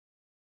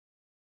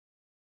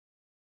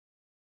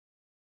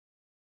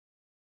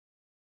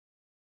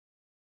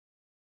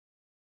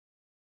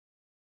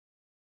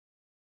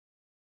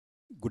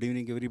Good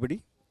evening,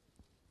 everybody.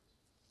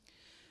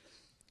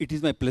 It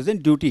is my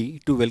pleasant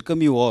duty to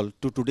welcome you all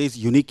to today's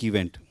unique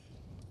event.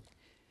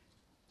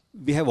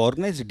 We have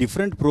organized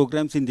different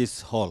programs in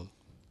this hall,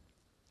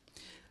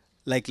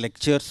 like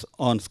lectures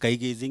on sky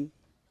gazing,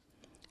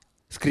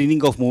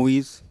 screening of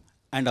movies,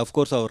 and of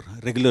course, our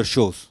regular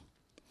shows.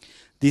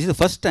 This is the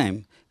first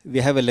time we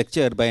have a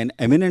lecture by an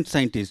eminent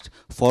scientist,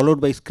 followed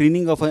by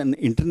screening of an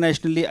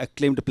internationally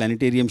acclaimed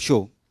planetarium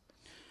show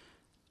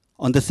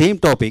on the same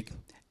topic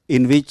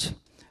in which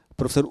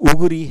Professor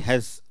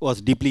Ooguri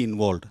was deeply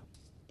involved.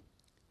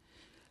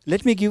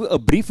 Let me give a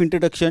brief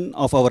introduction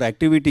of our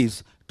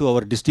activities to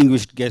our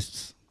distinguished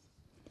guests.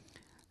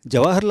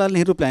 Jawaharlal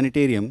Nehru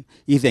Planetarium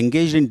is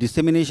engaged in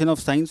dissemination of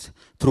science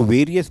through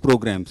various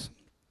programs.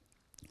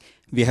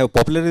 We have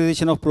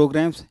popularization of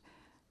programs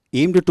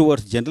aimed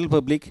towards general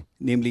public,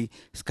 namely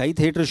sky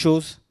theatre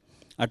shows,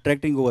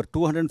 attracting over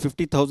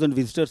 250,000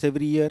 visitors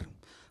every year,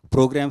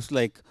 programs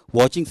like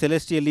watching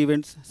celestial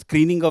events,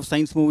 screening of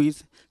science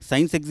movies,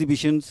 science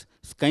exhibitions,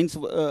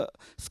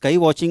 sky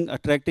watching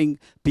attracting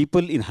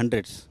people in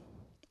hundreds.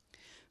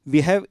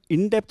 We have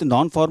in-depth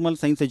non-formal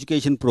science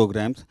education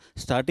programs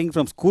starting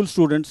from school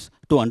students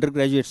to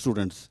undergraduate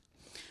students.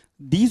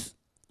 These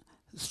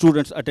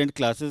students attend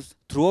classes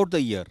throughout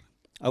the year.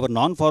 Our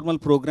non-formal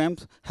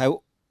programs have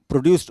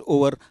produced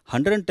over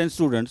 110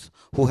 students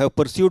who have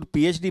pursued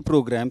PhD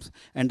programs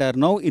and are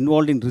now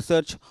involved in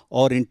research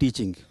or in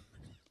teaching.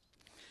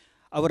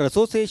 Our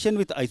association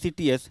with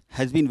ICTS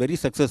has been very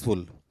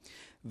successful.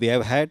 We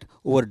have had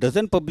over a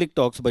dozen public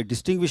talks by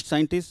distinguished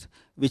scientists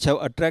which have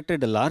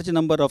attracted a large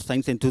number of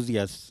science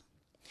enthusiasts.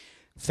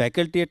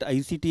 Faculty at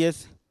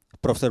ICTS,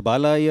 Professor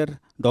Bala Iyer,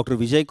 Dr.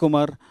 Vijay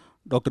Kumar,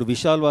 Dr.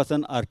 Vishal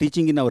Vasan are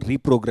teaching in our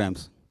REAP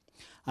programs.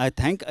 I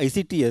thank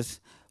ICTS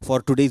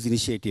for today's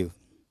initiative.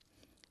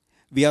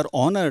 We are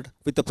honored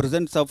with the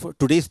presence of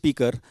today's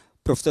speaker,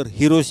 Professor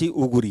Hirosi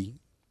Ooguri.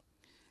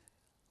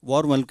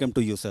 Warm welcome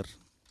to you, sir.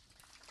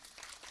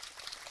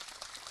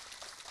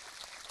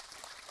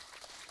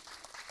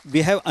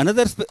 We have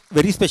another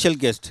very special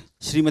guest,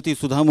 Srimati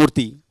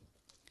Sudhamurthy.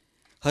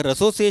 Her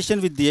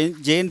association with the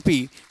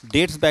JNP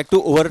dates back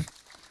to over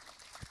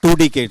 2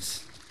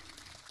 decades.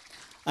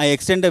 I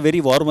extend a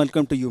very warm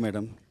welcome to you,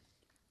 madam.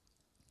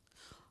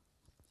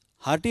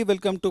 Hearty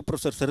welcome to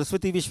Professor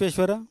Saraswati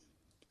Vishweshwara,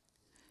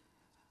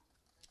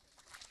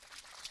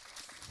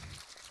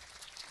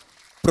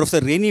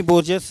 Professor Reni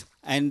Borges,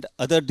 and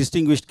other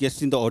distinguished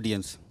guests in the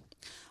audience.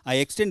 I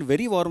extend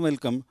very warm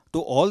welcome to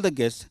all the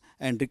guests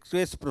and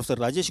request Professor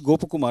Rajesh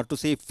Gopakumar to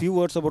say a few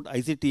words about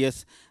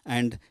ICTS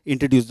and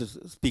introduce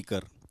the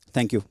speaker.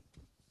 Thank you.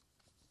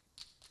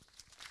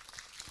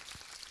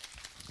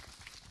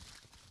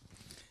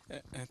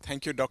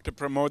 Thank you, Dr.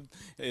 Pramod.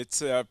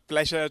 It's a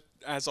pleasure,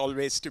 as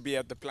always, to be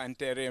at the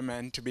Planetarium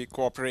and to be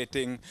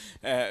cooperating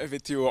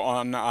with you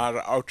on our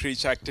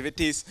outreach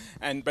activities.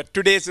 But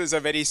today's is a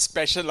very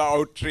special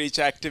outreach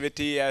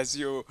activity,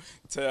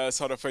 it's a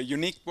sort of a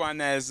unique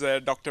one, as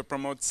Dr.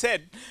 Pramod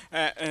said.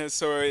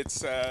 So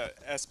it's a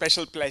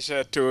special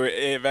pleasure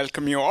to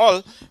welcome you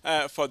all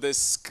for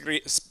this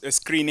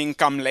screening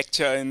cum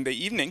lecture in the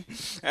evening.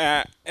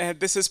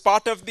 This is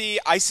part of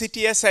the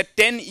ICTS at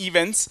 10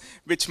 events,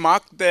 which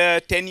mark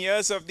the 10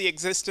 years of the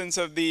existence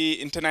of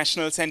the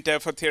International Center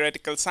for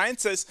Theoretical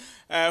Sciences,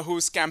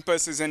 whose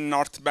campus is in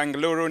North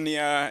Bangalore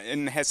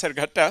in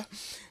Hesarghata.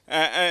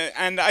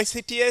 And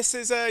ICTS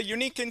is a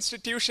unique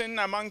institution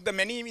among the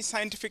many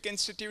scientific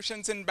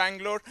institutions in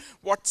Bangalore.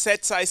 What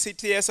sets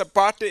ICTS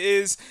apart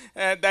is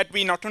that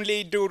we not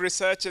only do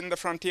research in the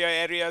frontier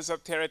areas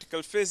of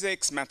theoretical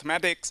physics,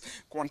 mathematics,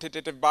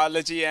 quantitative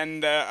biology,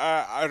 and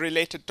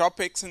related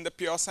topics in the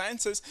pure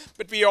sciences,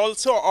 but we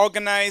also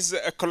organize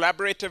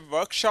collaborative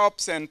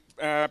workshops and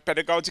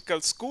pedagogical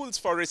schools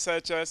for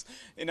researchers.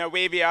 In a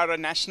way, we are a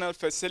national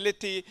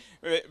facility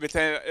with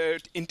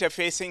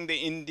interfacing the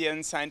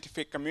Indian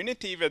scientific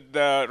community with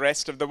the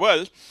rest of the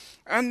world.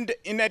 And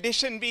in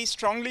addition, we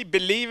strongly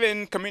believe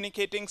in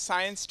communicating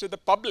science to the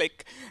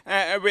public,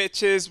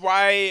 which is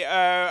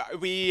why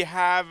we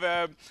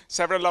have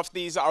several of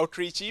these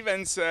outreach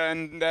events.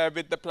 And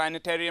with the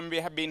Planetarium, we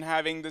have been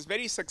having this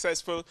very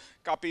successful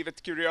Copy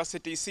with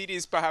Curiosity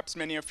series. Perhaps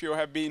many of you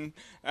have been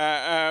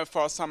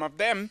for some of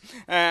them.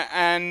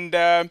 And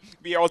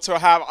we also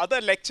have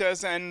other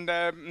lectures, and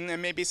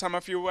maybe some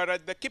of you were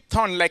at the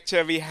Kipthon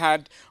lecture we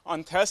had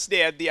on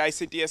Thursday at the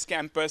ICTS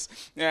campus,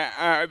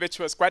 which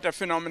was quite a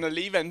phenomenal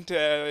event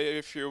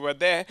if you were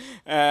there.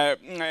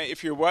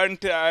 If you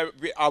weren't, the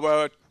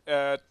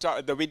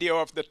video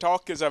of the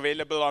talk is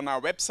available on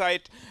our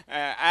website,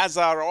 as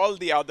are all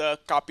the other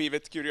Copy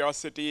with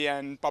Curiosity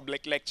and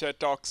public lecture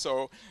talks.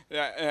 So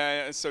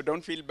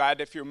don't feel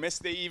bad if you miss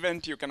the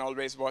event. You can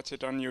always watch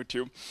it on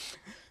YouTube.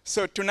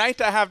 So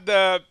tonight I have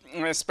the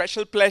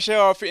special pleasure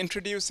of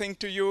introducing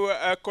to you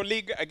a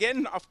colleague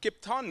again of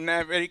Kip Thorne,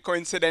 very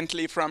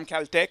coincidentally from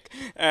Caltech.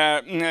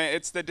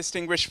 It's the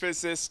distinguished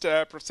physicist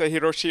Professor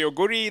Hiroshi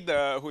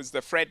Ooguri, who's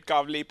the Fred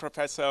Kavli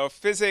Professor of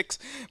Physics,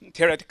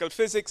 Theoretical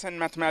Physics and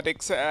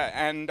Mathematics,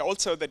 and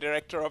also the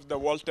director of the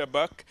Walter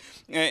Burke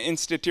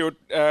Institute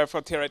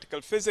for Theoretical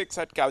Physics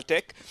at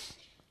Caltech.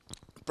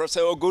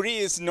 Professor Ooguri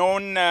is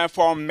known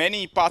for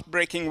many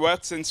path-breaking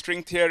works in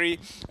string theory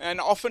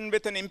and often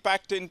with an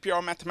impact in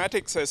pure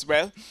mathematics as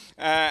well.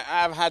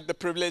 I've had the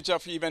privilege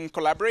of even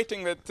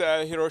collaborating with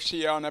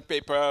Hiroshi on a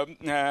paper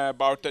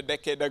about a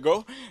decade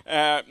ago.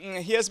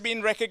 He has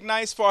been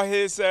recognized for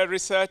his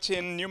research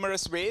in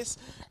numerous ways.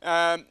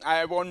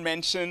 I won't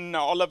mention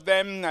all of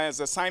them. As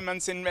a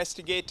Simons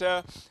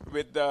Investigator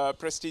with the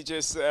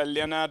prestigious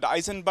Leonard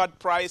Eisenbud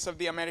Prize of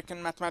the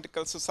American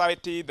Mathematical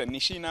Society, the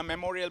Nishina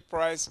Memorial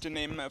Prize, to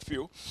name a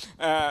few.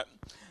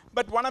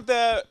 But one of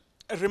the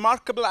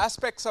remarkable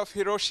aspects of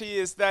Hiroshi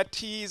is that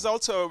he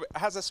also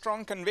has a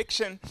strong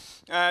conviction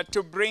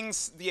to bring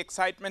the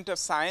excitement of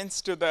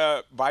science to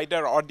the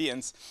wider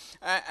audience.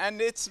 And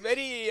it's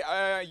very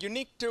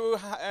unique to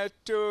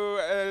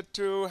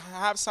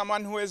have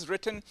someone who has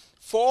written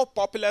 4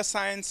 popular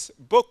science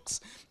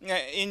books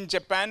in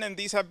Japan, and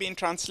these have been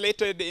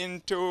translated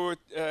into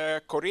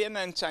Korean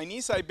and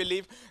Chinese, I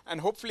believe,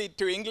 and hopefully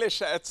to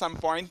English at some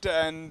point,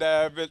 and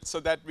so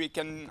that we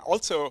can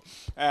also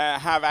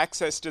have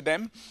access to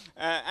them.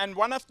 And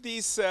one of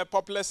these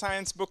popular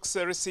science books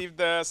received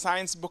the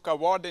Science Book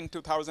Award in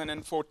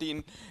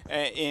 2014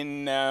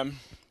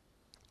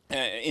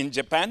 in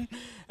Japan.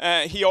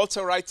 He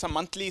also writes a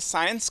monthly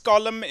science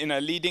column in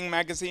a leading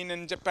magazine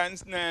in Japan,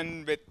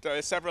 and with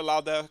several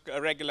other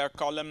regular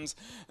columns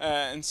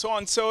and so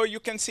on. So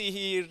you can see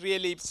he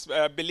really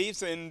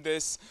believes in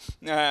this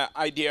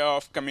idea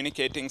of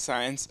communicating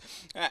science.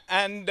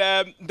 And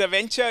the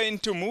venture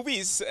into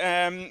movies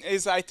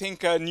is, I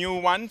think, a new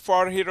one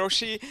for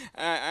Hiroshi,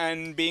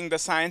 and being the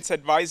science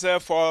advisor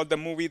for the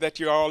movie that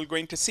you are all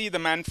going to see, The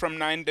Man from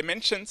 9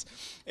 Dimensions.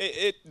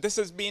 This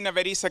has been a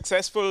very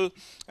successful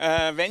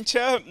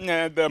venture.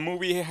 The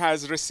movie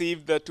has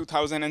received the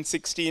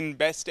 2016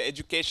 Best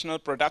Educational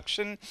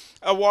Production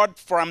Award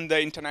from the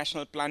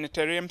International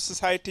Planetarium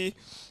Society.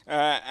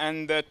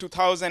 And the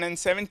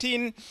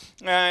 2017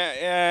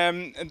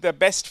 the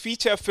Best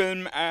Feature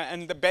Film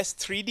and the Best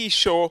 3D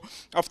Show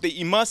of the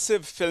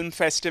Immersive Film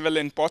Festival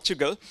in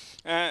Portugal.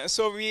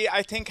 So we,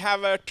 I think,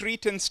 have a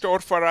treat in store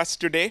for us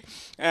today,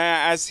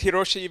 as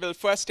Hiroshi will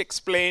first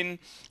explain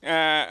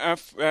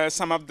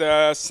some of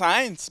the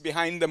science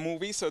behind the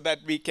movie so that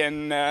we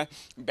can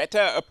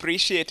better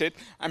appreciate it.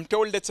 I'm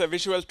told it's a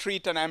visual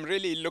treat, and I'm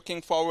really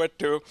looking forward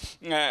to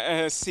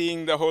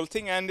seeing the whole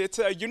thing. And it's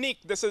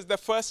unique. This is the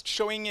first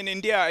showing in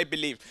India, I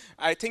believe.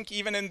 I think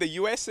even in the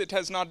US it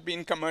has not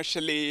been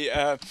commercially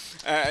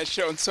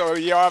shown. So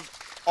you have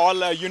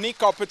all a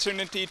unique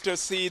opportunity to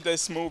see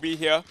this movie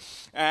here.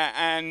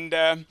 And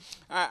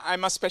I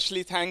must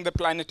especially thank the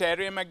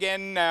Planetarium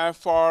again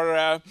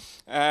for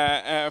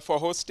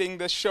hosting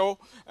this show.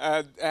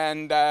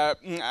 And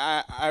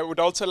I would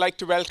also like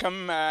to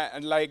welcome,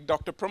 like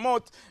Dr.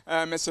 Pramod,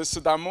 Mrs.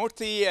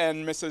 Sudhamurthy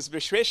and Mrs.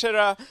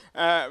 Vishweshwara.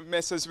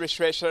 Mrs.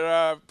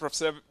 Vishweshwara,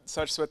 Professor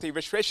Saraswati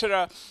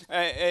Vishweshwara,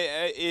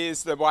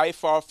 is the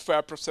wife of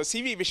Professor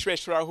C.V.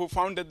 Vishweshwara, who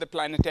founded the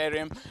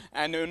Planetarium,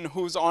 and in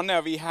whose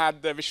honor we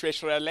had the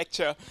Vishweshwara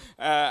lecture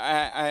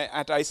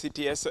at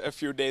ICTS a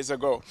few days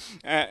ago.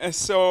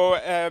 So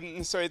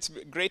it's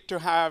great to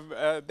have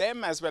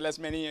them, as well as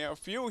many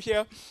of you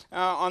here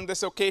on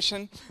this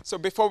occasion. So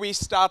before we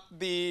start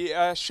the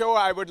show,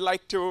 I would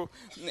like to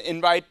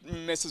invite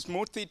Mrs.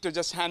 Murthy to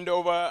just hand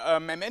over a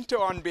memento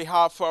on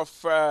behalf of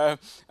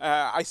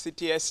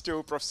ICTS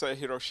to Professor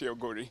Hiroshi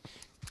Ooguri.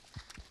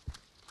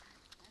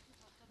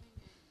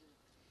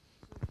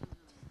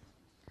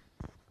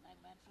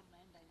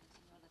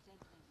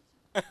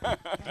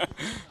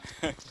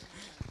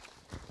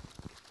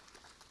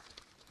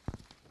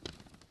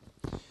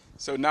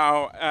 So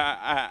now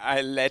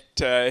I'll let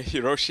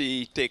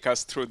Hiroshi take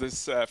us through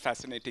this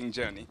fascinating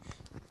journey.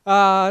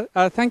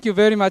 Thank you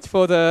very much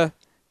for the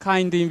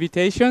kind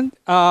invitation.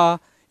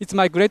 It's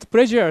my great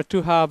pleasure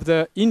to have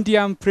the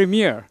Indian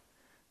premiere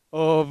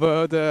of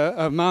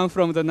the Man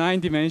from the 9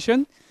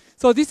 Dimension.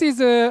 So this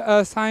is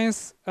a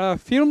science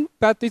film,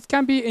 but it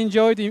can be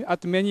enjoyed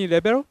at many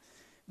levels.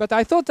 But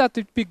I thought that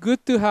it'd be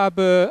good to have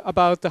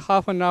about a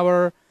half an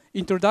hour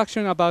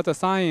introduction about the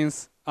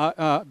science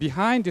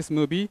behind this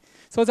movie,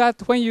 so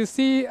that when you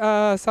see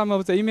some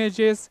of the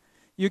images,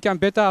 you can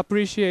better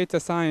appreciate the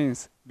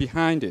science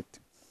behind it.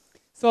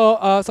 So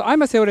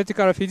I'm a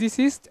theoretical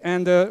physicist,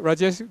 and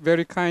Rajesh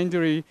very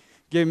kindly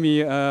gave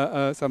me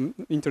some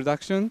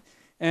introduction.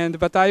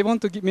 But I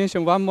want to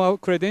mention one more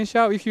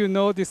credential. If you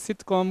know this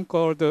sitcom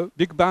called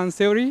Big Bang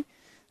Theory,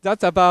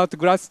 that's about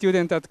grad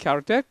student at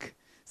Caltech.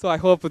 So I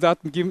hope that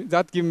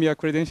give me a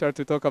credential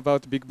to talk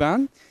about Big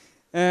Bang.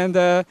 And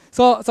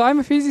so I'm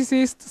a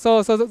physicist.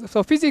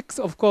 So physics,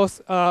 of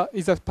course,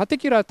 is a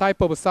particular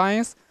type of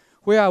science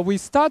where we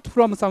start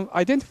from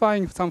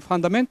identifying some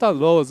fundamental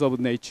laws of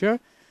nature,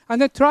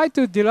 and then try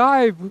to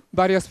derive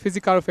various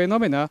physical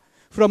phenomena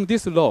from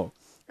this law.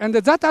 And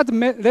that had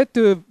led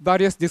to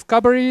various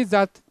discoveries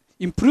that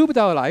improved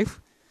our life.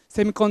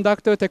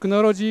 Semiconductor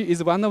technology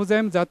is one of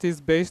them that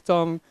is based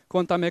on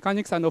quantum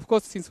mechanics. And of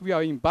course, since we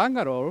are in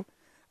Bangalore,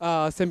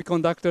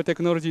 semiconductor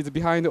technology is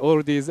behind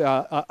all these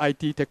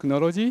IT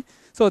technology.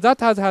 So that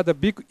has had a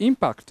big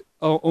impact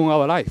on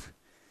our life.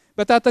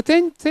 But at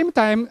the same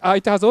time,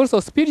 it has also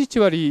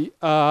spiritually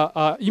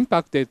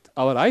impacted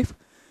our life,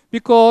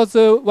 because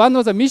one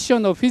of the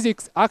missions of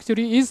physics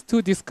actually is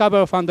to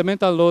discover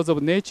fundamental laws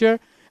of nature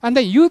and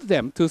then use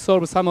them to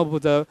solve some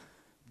of the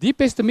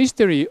deepest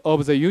mystery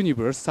of the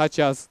universe, such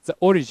as the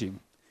origin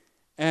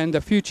and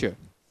the future.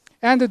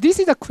 And this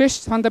is a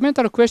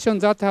fundamental question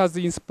that has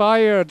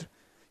inspired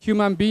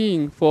human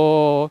being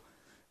for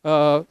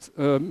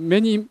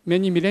many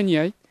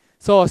millennia.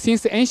 So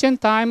since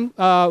ancient time,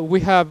 we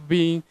have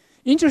been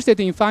interested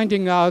in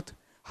finding out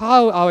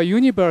how our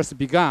universe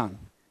began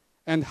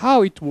and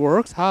how it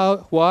works,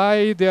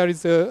 why there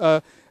is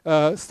a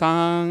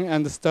sun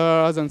and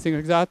stars and things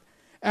like that,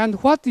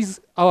 and what is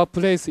our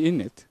place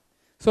in it.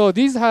 So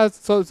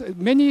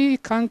many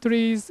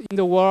countries in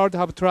the world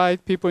have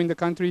tried, people in the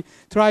country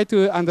try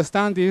to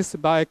understand this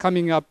by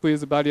coming up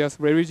with various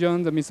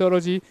religions, the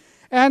mythology,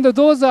 and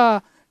those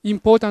are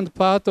important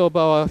part of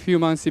our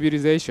human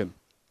civilization.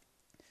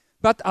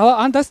 But our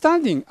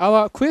understanding,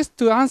 our quest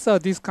to answer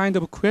this kind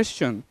of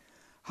question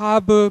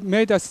have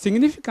made a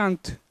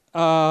significant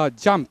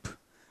jump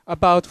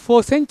about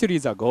 4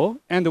 centuries ago.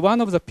 And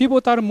one of the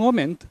pivotal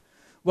moments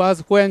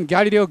was when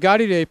Galileo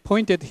Galilei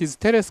pointed his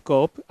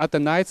telescope at the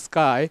night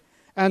sky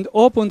and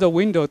opened the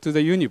window to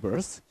the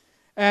universe.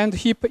 And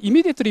he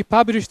immediately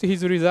published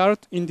his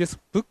result in this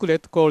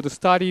booklet called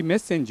Starry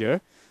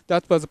Messenger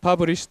that was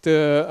published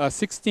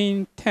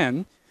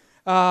 1610,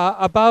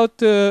 about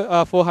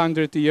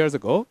 400 years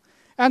ago.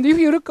 And if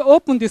you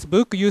open this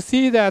book, you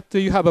see that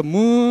you have a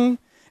moon.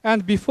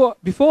 And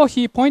before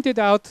he pointed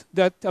a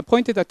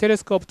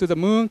telescope to the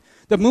moon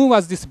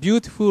was this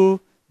beautiful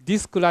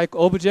disk-like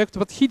object.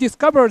 But he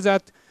discovered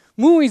that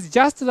moon is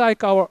just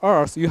like our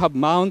Earth. You have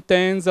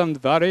mountains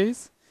and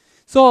valleys.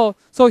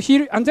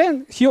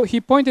 Then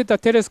he pointed a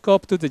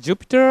telescope to the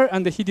Jupiter,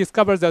 and he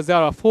discovered that there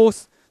are 4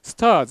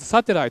 stars,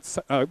 satellites,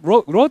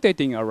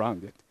 rotating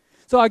around it.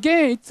 So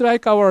again, it's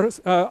like our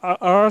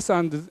Earth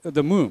and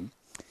the moon.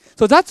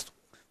 So that's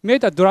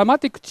made a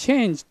dramatic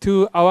change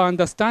to our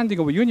understanding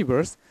of the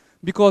universe,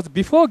 because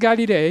before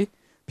Galilei,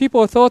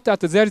 people thought that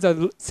there is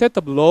a set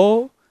of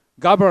law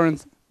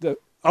governs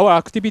our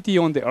activity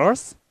on the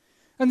earth,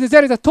 and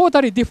there is a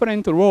totally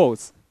different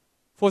laws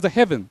for the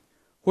heaven,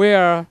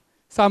 where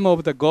some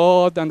of the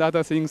God and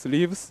other things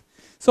lives.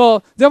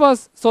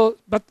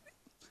 But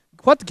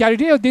what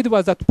Galileo did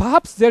was that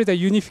perhaps there is a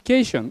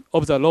unification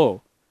of the law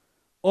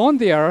on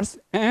the earth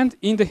and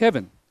in the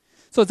heaven.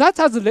 So that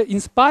has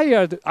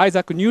inspired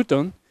Isaac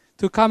Newton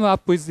to come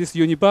up with this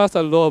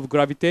universal law of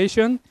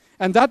gravitation,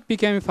 and that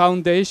became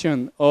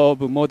foundation of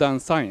modern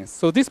science.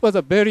 So this was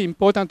a very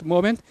important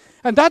moment,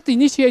 and that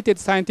initiated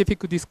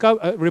scientific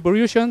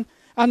revolution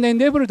and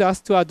enabled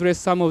us to address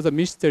some of the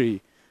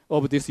mystery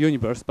of this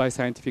universe by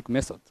scientific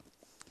method.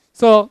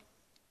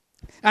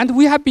 And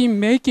we have been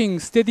making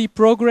steady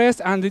progress,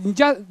 and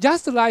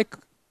just like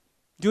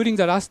during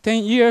the last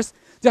 10 years,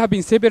 there have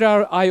been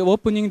several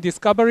eye-opening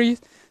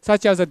discoveries,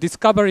 such as the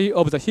discovery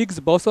of the Higgs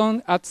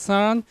boson at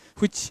CERN,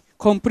 which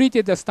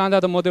completed the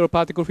standard model of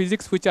particle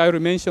physics, which I will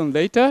mention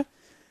later.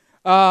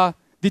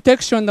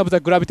 Detection of the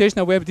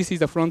gravitational wave. This is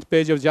the front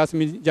page of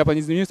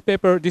Japanese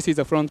newspaper. This is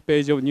the front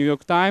page of New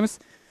York Times.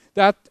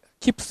 That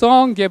Kip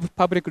Song gave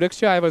public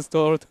lecture, I was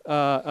told,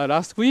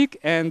 last week.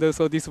 And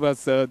so this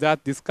was that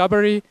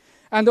discovery.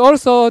 And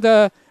also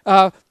the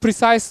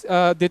precise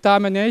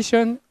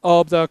determination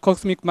of the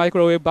cosmic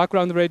microwave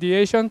background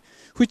radiation,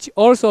 which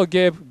also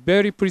gave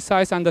very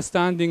precise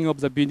understanding of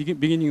the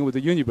beginning of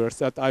the universe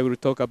that I will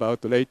talk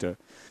about later.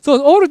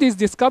 So all of these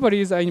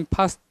discoveries are in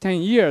past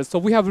 10 years. So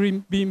we have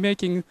been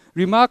making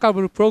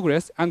remarkable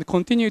progress and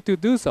continue to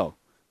do so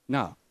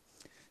now.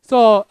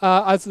 So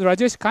as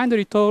Rajesh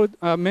kindly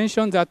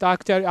mentioned, that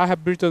actually I have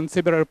written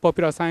several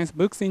popular science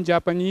books in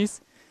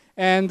Japanese.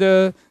 And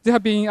they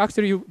have been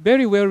actually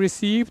very well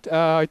received.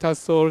 It has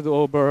sold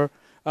over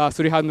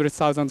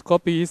 300,000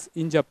 copies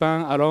in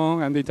Japan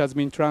alone, and it has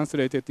been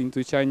translated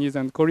into Chinese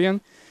and Korean.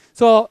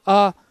 So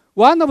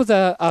one of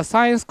the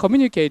science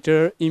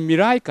communicator in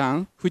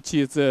Miraikan, which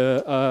is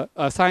a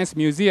science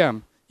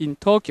museum in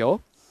Tokyo,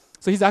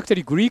 so he's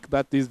actually Greek,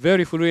 but he's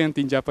very fluent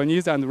in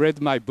Japanese and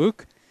read my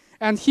book.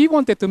 And he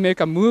wanted to make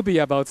a movie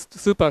about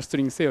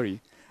superstring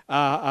theory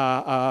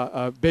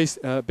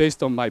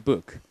based on my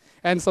book.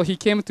 And so he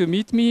came to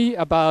meet me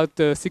about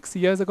 6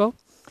 years ago.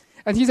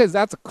 And he says,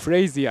 that's a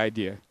crazy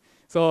idea.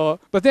 So,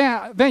 but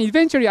then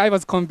eventually I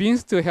was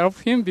convinced to help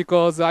him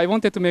because I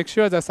wanted to make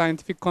sure the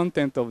scientific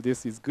content of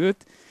this is good.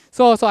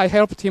 So I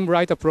helped him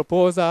write a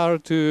proposal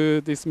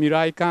to this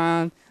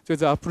Miraikan, which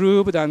was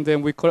approved, and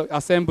then we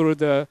assembled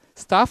the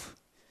staff.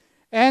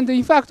 And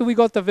in fact, we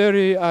got a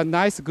very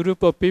nice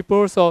group of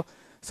people. So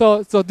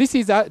this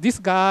is this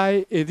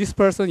guy, this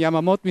person,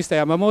 Yamamoto, Mr.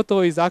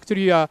 Yamamoto, is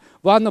actually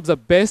one of the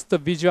best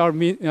visual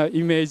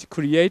image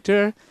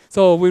creator.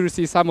 So we will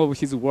see some of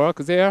his work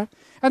there.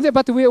 And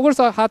but we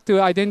also had to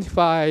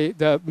identify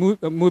the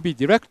movie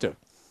director.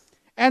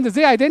 And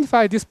they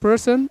identified this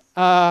person.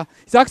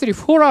 He's actually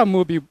horror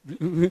movie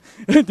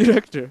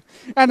director.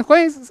 And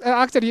when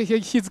actually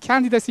his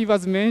candidacy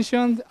was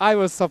mentioned, I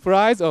was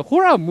surprised. A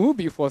horror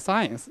movie for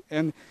science.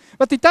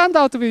 But it turned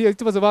out to be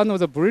it was one of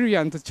the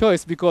brilliant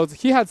choice because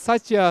he had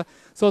such a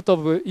sort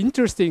of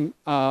interesting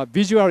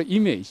visual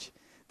image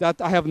that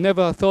I have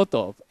never thought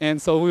of.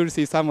 And so we'll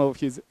see some of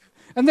his.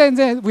 And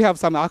then we have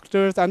some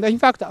actors. And in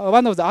fact,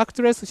 one of the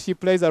actresses, she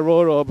plays a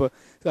role of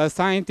a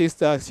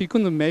scientist. She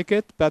couldn't make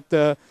it,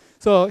 but.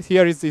 So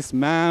here is this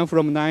man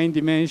from 9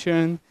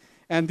 dimension,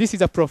 and this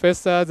is a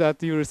professor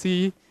that you will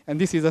see, and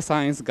this is a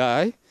science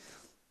guy.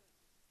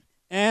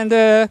 And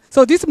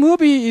so this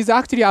movie is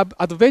actually an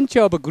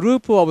adventure of a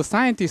group of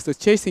scientists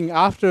chasing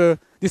after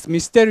this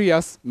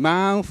mysterious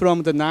man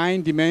from the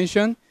 9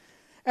 dimension.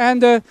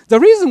 And the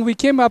reason we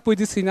came up with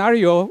this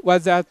scenario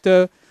was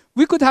that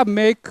we could have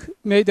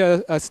made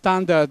a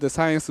standard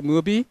science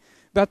movie,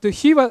 but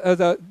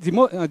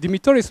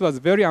Dimitris was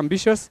very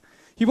ambitious.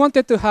 He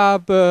wanted to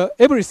have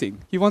everything.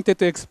 He wanted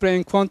to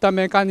explain quantum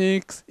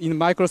mechanics in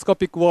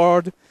microscopic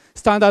world,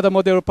 standard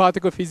model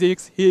particle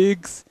physics,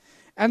 Higgs.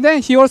 And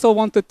then he also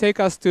wanted to take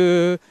us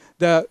to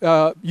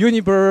the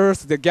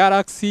universe, the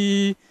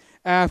galaxy,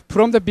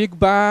 from the Big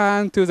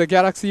Bang to the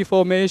galaxy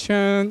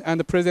formation and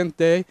the present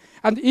day,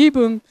 and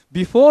even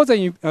before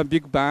the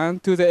Big Bang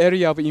to the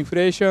area of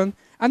inflation,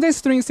 and then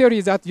string theory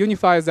that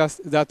unifies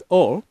us that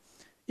all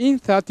in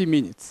 30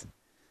 minutes.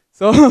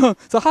 So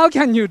how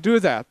can you do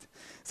that?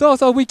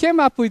 So we came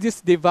up with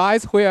this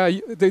device where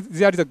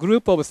there is a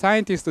group of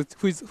scientists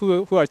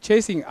who are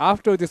chasing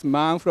after this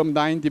man from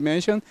 9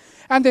 dimension.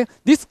 And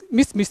this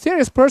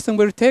mysterious person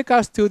will take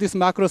us to this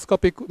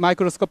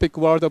microscopic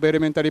world of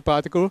elementary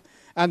particle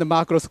and the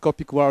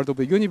macroscopic world of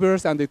the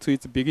universe and to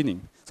its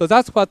beginning. So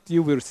that's what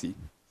you will see.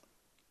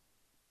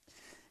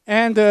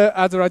 And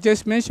as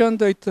Rajesh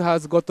mentioned, it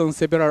has gotten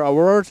several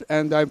awards.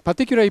 And I'm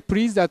particularly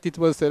pleased that it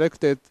was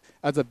selected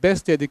as the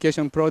best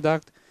education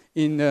product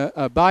in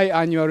a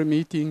biannual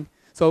meeting,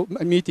 so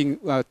a meeting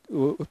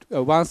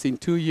once in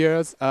 2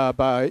 years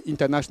by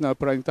International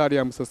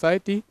Planetarium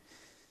Society.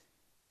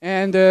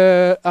 And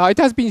it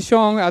has been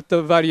shown at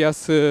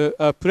various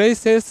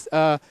places,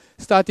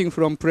 starting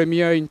from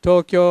premiere in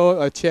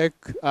Tokyo, Czech,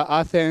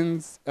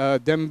 Athens,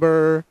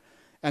 Denver,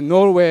 and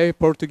Norway,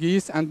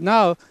 Portuguese. And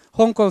now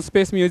Hong Kong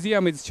Space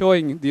Museum is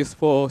showing this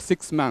for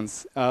 6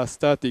 months,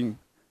 starting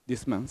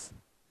this month.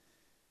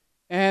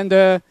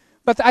 And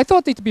but I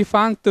thought it'd be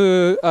fun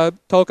to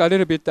talk a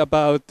little bit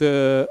about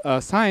the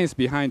science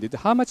behind it.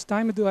 How much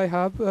time do I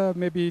have?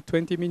 Maybe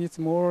 20 minutes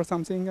more or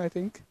something, I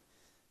think.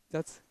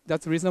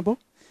 That's reasonable.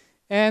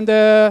 And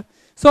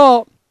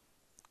so,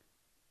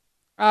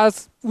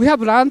 as we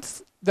have learned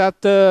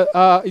that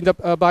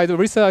by the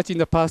research in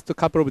the past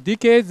couple of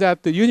decades,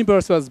 that the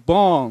universe was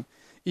born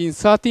in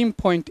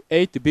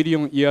 13.8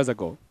 billion years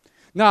ago.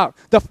 Now,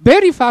 the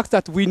very fact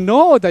that we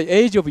know the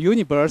age of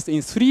universe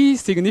in 3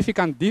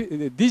 significant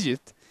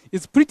digits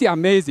is pretty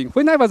amazing.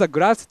 When I was a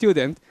grad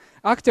student,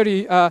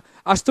 actually,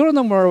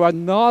 astronomers were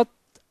not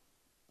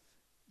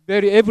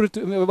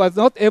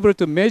able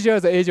to measure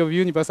the age of the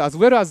universe as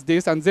well as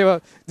this, and there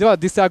were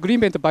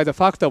disagreement by the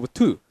factor of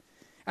 2.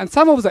 And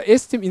some of the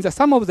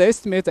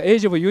estimates, the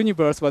age of the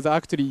universe was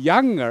actually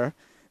younger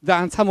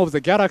than some of the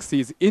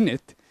galaxies in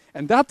it,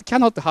 and that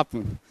cannot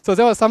happen. So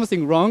there was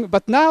something wrong.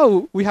 But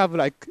now we have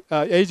like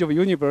age of the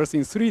universe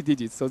in 3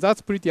 digits, so that's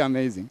pretty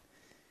amazing.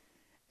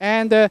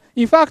 And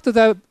in fact,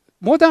 the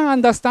modern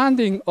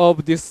understanding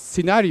of this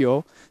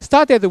scenario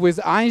started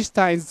with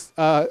Einstein's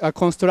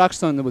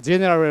construction of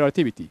general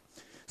relativity.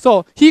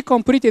 So he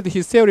completed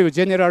his theory of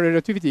general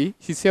relativity,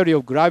 his theory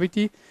of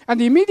gravity,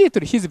 and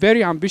immediately he's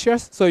very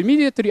ambitious, so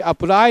immediately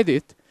applied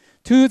it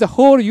to the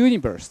whole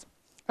universe.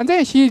 And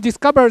then he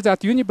discovered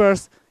that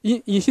universe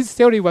in his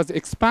theory was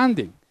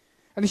expanding.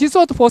 And he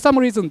thought for some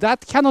reason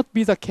that cannot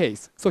be the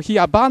case, so he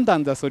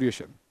abandoned the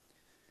solution.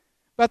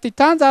 But it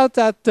turns out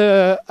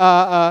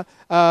that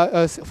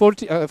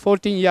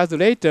 14 years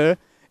later,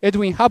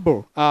 Edwin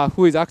Hubble,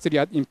 who is actually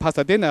in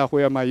Pasadena,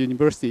 where my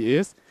university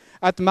is,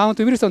 at Mount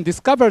Wilson,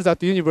 discovers that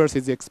the universe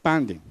is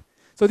expanding.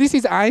 So this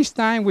is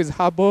Einstein with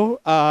Hubble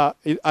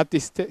at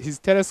his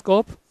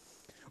telescope.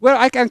 Well,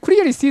 I can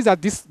clearly see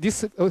that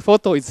this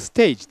photo is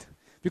staged,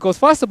 because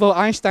first of all,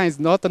 Einstein is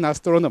not an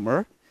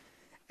astronomer,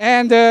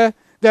 and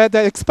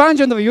the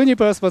expansion of the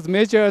universe was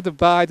measured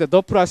by the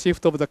Doppler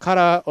shift of the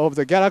color of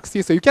the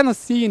galaxy, so you cannot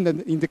see in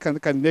the kind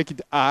of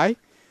naked eye.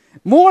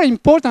 More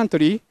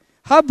importantly,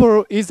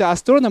 Hubble is an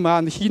astronomer,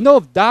 and he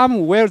knows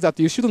damn well that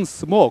you shouldn't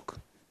smoke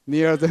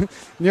near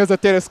the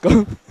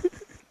telescope.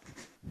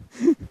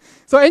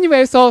 So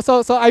anyway,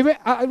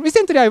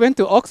 recently I went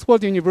to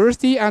Oxford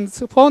University and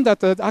found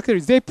that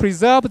actually they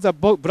preserved the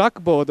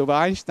blackboard of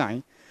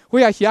Einstein,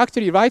 where he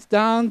actually writes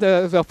down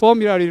the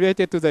formula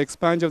related to the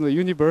expansion of the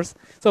universe.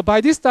 So by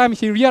this time,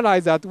 he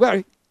realized that,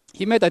 well,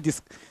 he made a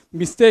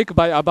mistake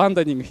by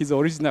abandoning his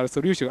original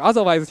solution.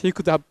 Otherwise, he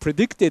could have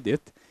predicted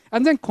it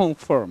and then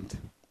confirmed.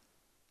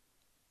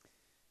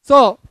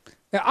 So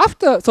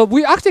so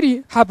we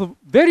actually have a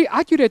very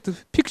accurate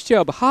picture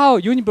of how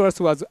universe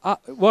was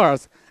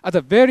at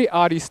a very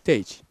early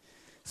stage.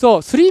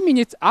 So 3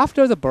 minutes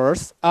after the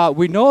birth,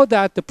 we know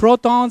that the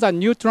protons and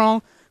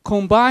neutrons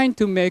combine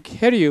to make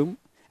helium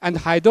and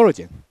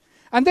hydrogen.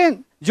 And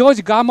then George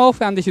Gamow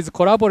and his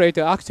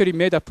collaborator actually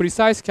made a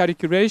precise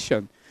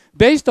calculation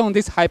based on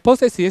this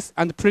hypothesis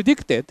and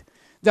predicted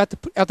that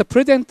at the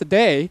present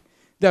day,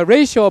 the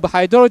ratio of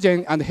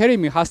hydrogen and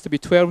helium has to be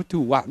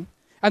 12:1.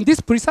 And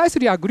this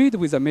precisely agreed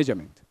with the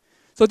measurement.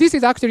 So this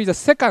is actually the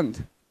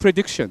second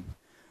prediction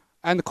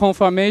and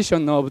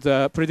confirmation of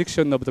the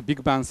prediction of the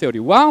Big Bang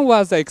theory. One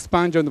was the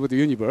expansion of the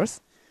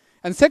universe,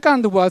 and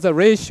second was the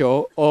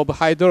ratio of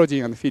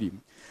hydrogen and helium.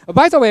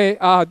 By the way,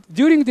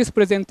 during this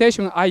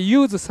presentation, I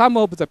used some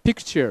of the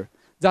picture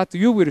that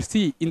you will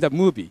see in the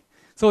movie,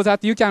 so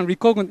that you can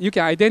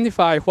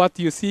identify what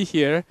you see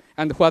here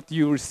and what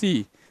you will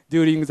see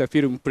during the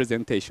film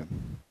presentation.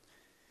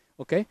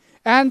 Okay,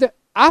 and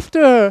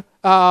after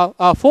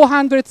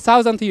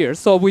 400,000 years,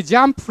 so we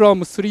jump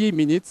from 3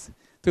 minutes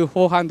to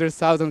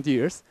 400,000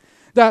 years.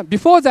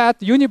 Before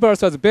that,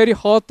 universe was very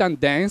hot and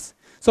dense.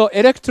 So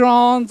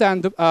electrons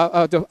and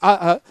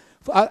the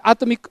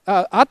atom is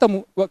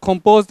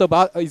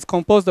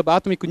composed of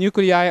atomic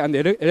nuclei and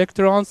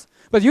electrons.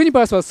 But the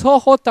universe was so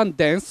hot and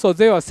dense, so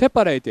they were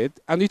separated,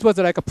 and it was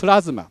like a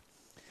plasma.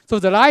 So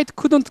the light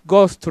couldn't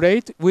go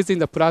straight within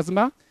the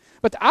plasma.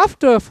 But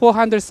after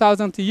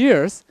 400,000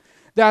 years,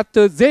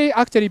 they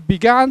actually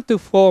began to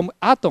form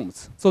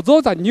atoms. So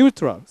those are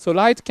neutral, so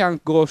light can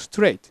go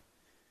straight.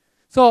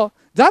 So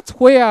that's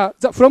where,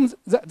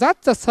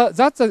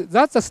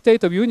 that's the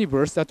state of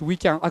universe that we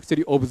can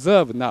actually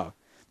observe now.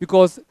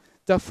 Because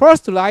the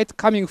first light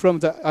coming from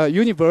the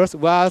universe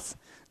was,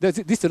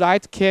 this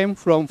light came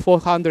from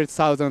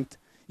 400,000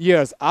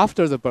 years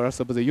after the birth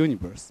of the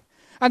universe.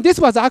 And this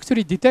was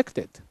actually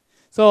detected.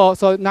 So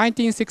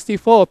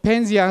 1964,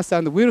 Penzias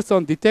and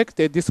Wilson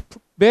detected this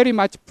very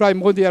much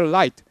primordial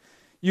light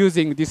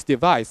using this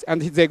device,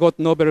 and they got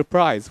Nobel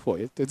Prize for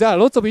it. There are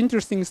lots of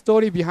interesting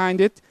story behind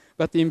it,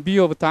 but in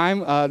view of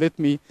time, let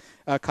me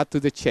cut to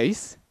the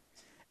chase.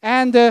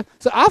 And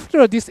so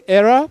after this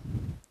era,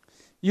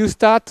 you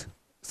start,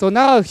 so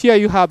now here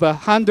you have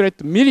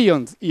 100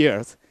 million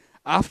years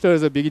after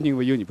the beginning of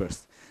the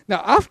universe.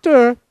 Now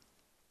after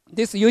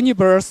this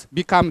universe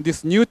become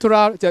this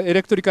neutral,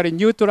 electrically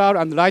neutral,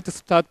 and light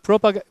start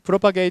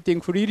propagating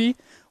freely,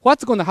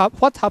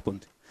 what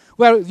happened?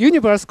 Well,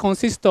 universe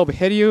consists of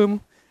helium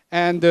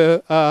and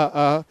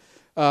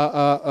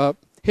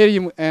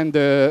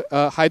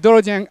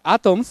hydrogen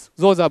atoms.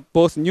 Those are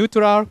both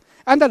neutral,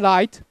 and the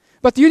light.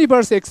 But the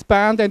universe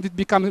expands and it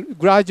becomes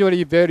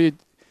gradually very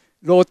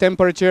low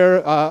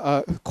temperature,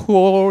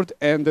 cold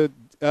and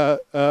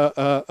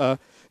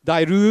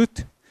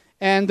dilute,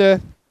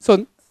 and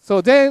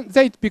so then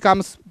it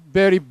becomes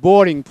very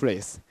boring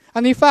place.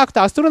 And in fact,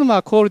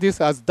 astronomers call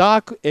this as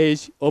dark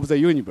age of the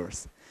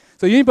universe.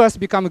 So the universe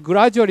becomes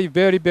gradually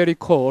very, very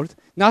cold.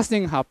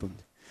 Nothing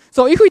happened.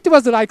 So if it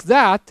was like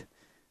that,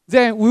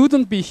 then we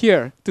wouldn't be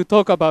here to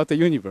talk about the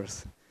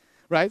universe,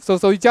 right? So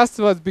it just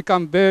was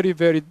become very,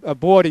 very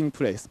boring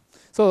place.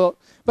 So,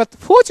 but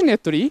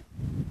fortunately,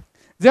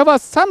 there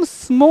was some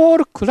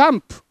small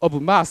clump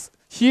of mass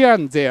here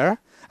and there,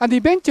 and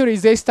eventually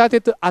they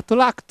started to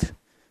attract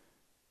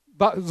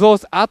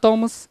those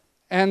atoms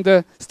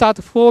and start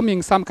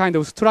forming some kind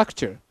of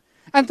structure.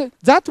 And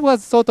that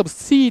was sort of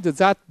seed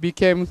that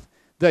became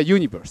the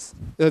universe.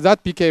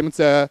 That became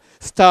the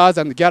stars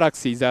and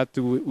galaxies that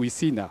we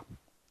see now.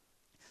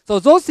 So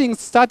those things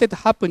started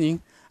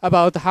happening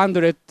about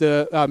 100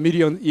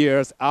 million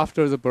years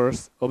after the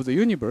birth of the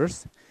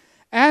universe.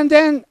 And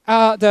then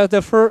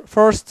the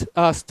first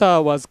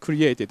star was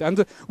created.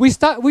 And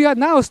we are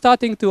now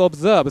starting to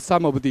observe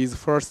some of these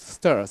first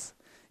stars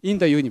in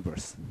the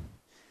universe.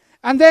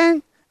 And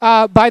then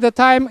by the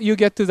time you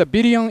get to the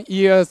billion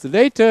years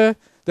later,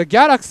 the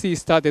galaxy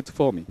started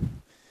forming.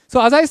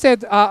 So as I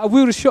said,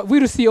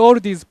 we'll see all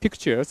these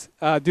pictures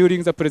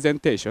during the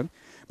presentation.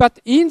 But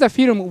in the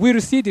film, we'll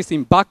see this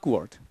in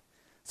backward.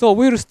 So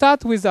we'll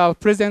start with our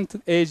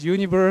present age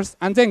universe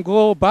and then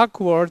go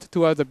backward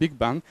toward the Big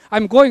Bang.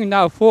 I'm going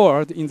now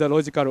forward in the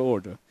logical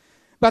order.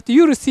 But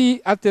you'll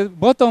see at the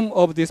bottom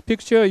of this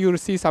picture, you'll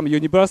see some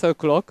universal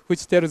clock,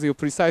 which tells you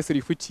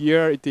precisely which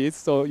year it is,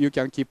 so you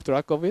can keep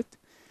track of it.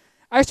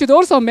 I should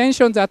also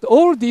mention that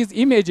all these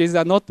images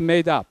are not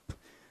made up.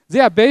 They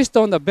are based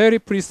on a very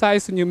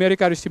precise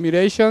numerical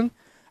simulation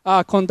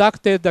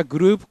conducted a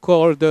group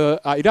called the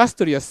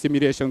Illustrious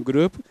Simulation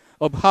Group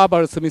of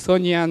Harvard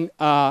Smithsonian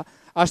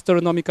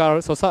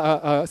Astronomical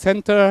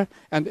Center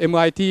and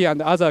MIT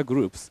and other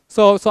groups.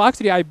 So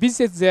actually I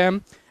visited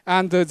them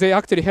and they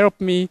actually helped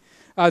me.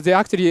 They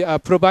actually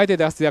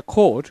provided us their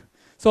code.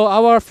 So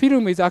our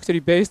film is actually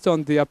based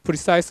on the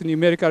precise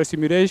numerical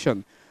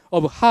simulation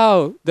of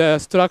how the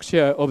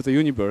structure of the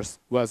universe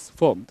was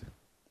formed.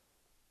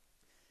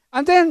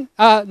 And then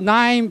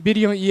 9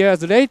 billion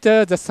years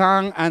later, the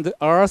sun and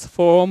earth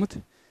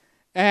formed.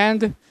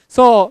 And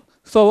so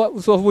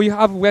we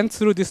have went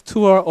through this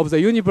tour of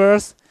the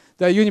universe.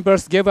 The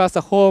universe gave us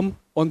a home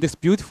on this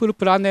beautiful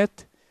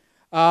planet.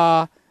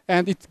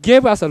 And it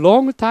gave us a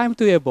long time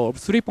to evolve,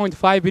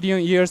 3.5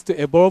 billion years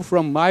to evolve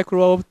from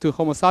microbe to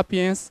Homo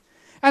sapiens.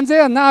 And they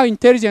are now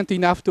intelligent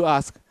enough to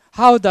ask,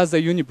 how does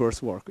the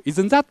universe work?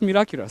 Isn't that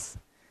miraculous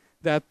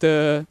that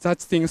such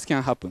things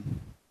can happen?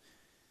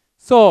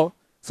 So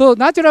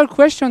natural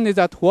question is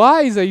that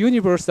why is the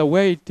universe the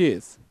way it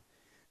is?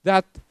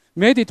 That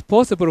made it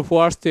possible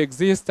for us to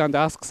exist and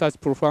ask such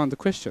profound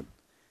question.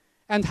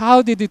 And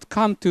how did it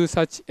come to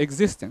such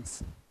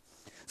existence?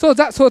 So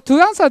to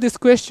answer this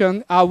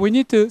question,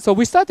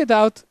 we started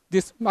out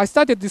I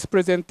started this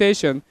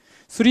presentation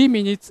 3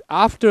 minutes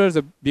after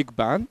the Big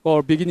Bang,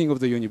 or beginning of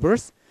the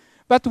universe.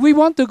 But we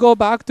want to go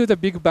back to the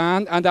Big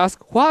Bang and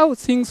ask how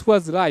things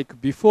was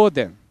like before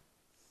then.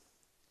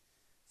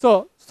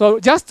 So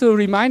just to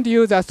remind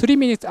you that 3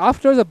 minutes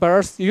after the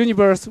birth, the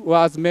universe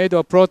was made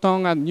of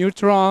proton and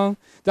neutron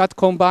that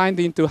combined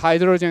into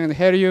hydrogen and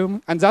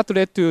helium, and that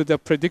led to the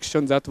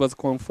prediction that was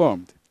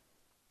confirmed.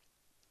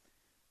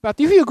 But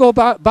if you go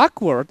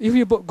backward, if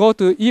you go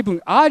to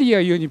even earlier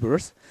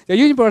universe, the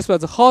universe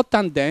was hot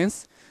and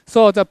dense,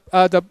 so the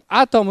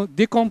atom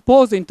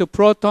decomposed into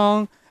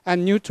proton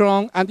and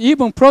neutron, and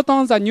even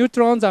protons and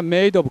neutrons are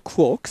made of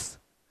quarks,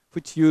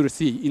 which you will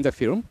see in the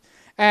film.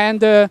 And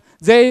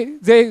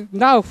they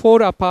now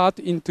fall apart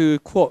into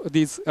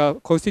these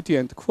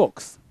constituent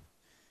quarks.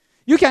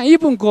 You can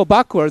even go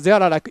backwards. There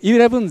are like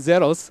 11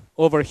 zeros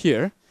over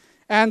here.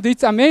 And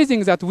it's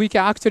amazing that we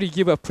can actually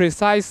give a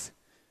precise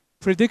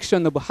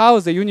prediction of how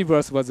the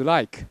universe was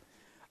like.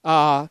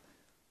 I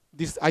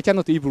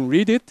cannot even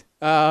read it.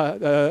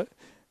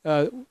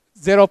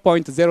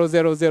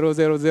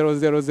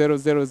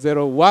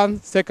 0.00000000001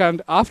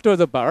 second after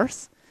the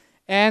birth.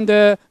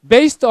 And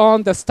based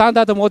on the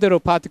standard model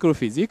of particle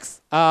physics,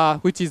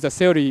 which is the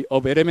theory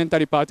of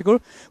elementary particle,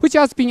 which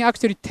has been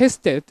actually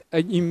tested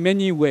in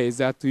many ways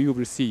that you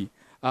will see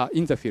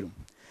in the film.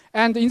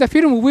 And in the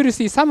film, we will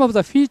see some of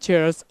the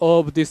features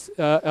of this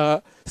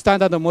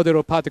standard model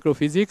of particle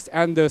physics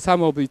and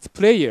some of its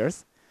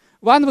players.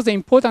 One of the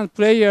important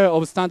player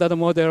of standard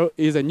model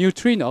is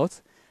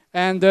neutrinos.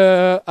 And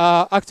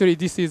actually,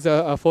 this is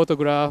a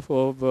photograph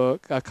of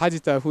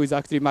Kajita, who is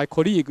actually my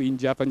colleague in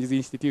Japanese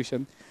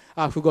institution,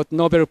 who got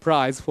Nobel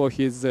Prize for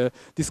his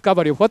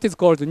discovery of what is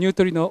called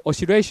neutrino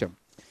oscillation,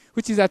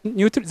 which is that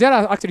there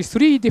are actually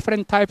 3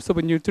 different types of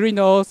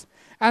neutrinos,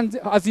 and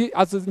as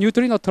the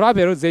neutrino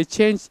travel, they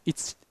change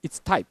its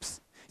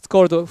types. It's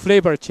called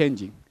flavor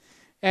changing.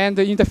 And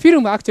in the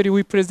film, actually,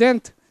 we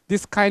present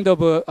this kind of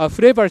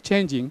flavor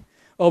changing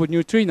of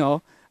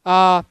neutrino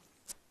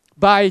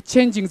by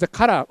changing the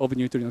color of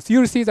neutrinos.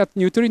 You'll see that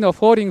neutrino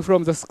falling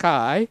from the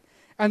sky,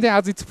 and then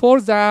as it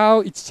falls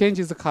down, it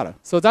changes the color.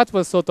 So that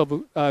was sort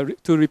of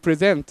to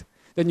represent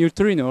the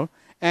neutrino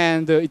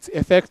and its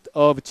effect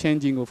of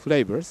changing of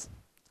flavors,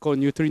 called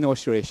neutrino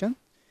oscillation.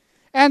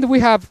 And we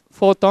have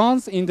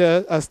photons in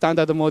the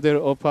standard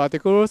model of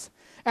particles.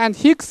 And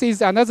Higgs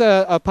is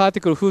another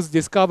particle whose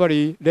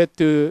discovery led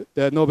to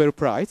the Nobel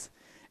Prize.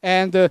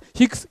 And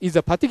Higgs is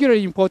a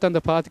particularly important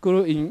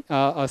particle in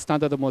a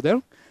standard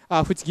model,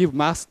 which give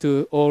mass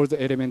to all the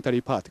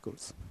elementary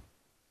particles.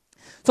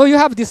 So you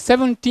have these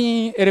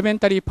 17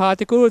 elementary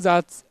particles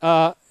that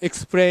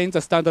explain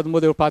the standard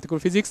model of particle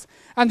physics.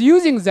 And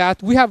using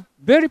that, we have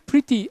very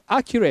pretty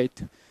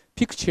accurate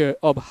picture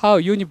of how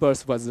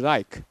universe was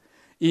like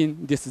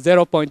in this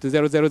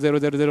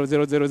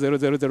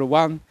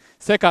 0.00000000001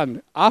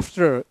 second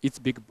after its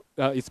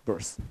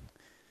birth.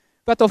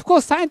 But of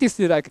course, scientists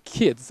are like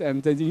kids,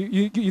 and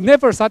you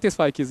never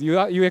satisfy kids.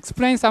 You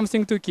explain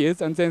something to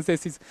kids, and then say,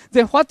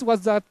 then what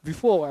was that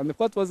before, and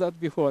what was that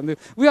before? And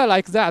we are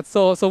like that.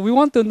 So we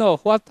want to know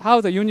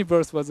how the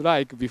universe was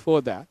like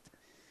before that.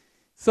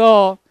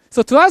 So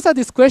to answer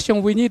this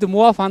question, we need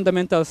more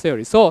fundamental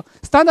theory. So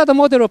standard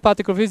model of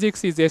particle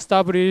physics is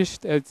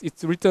established.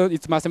 It's written.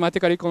 It's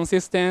mathematically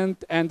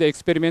consistent and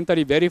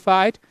experimentally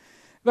verified.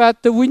 But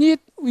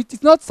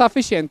it's not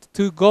sufficient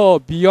to go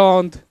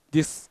beyond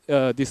this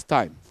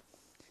time.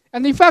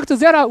 And in fact,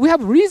 we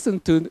have reason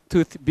to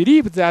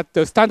believe that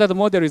the standard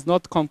model is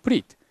not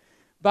complete.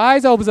 By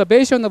the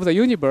observation of the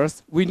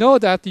universe, we know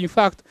that, in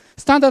fact,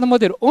 standard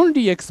model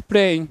only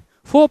explains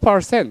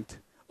 4%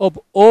 of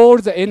all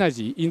the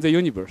energy in the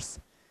universe.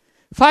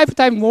 5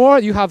 times more,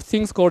 you have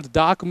things called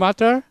dark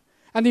matter.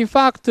 And in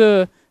fact,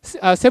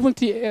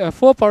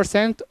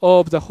 74%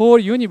 of the whole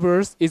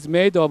universe is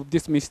made of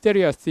this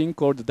mysterious thing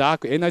called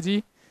dark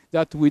energy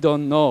that we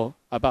don't know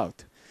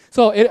about.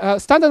 So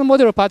standard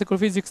model of particle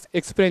physics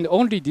explained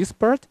only this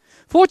part.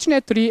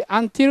 Fortunately,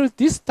 until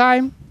this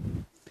time,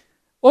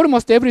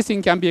 almost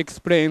everything can be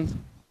explained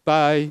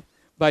by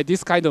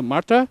this kind of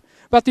matter.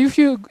 But if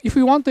you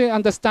want to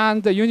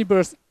understand the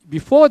universe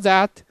before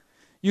that,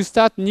 you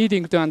start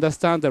needing to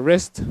understand the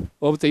rest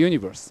of the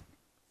universe.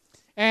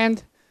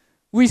 And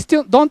we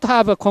still don't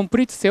have a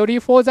complete theory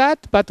for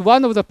that, but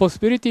one of the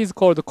possibilities is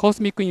called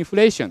cosmic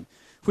inflation,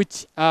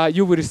 which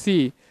you will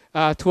see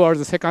towards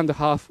the second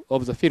half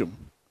of the film.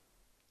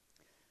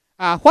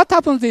 What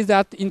happens is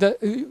that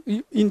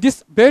in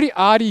this very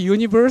early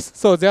universe,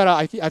 so there are,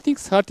 I think,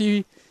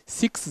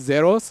 36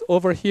 zeros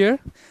over here.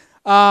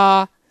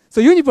 So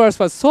universe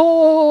was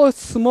so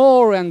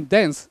small and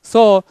dense.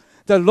 So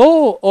the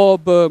law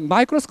of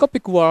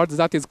microscopic world,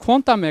 that is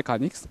quantum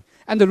mechanics,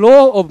 and the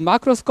law of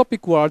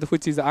macroscopic world,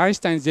 which is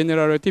Einstein's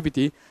general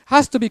relativity,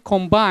 has to be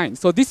combined.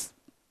 So this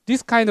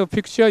kind of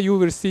picture you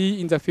will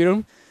see in the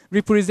film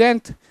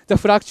represent the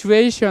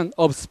fluctuation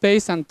of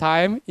space and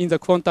time in the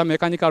quantum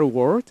mechanical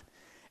world.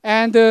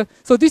 And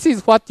so this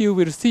is what you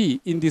will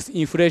see in this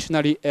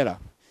inflationary era.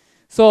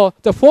 So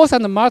the force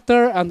and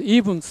matter and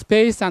even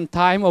space and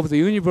time of the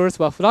universe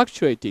were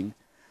fluctuating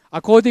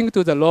according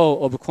to the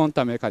law of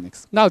quantum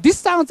mechanics. Now this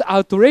sounds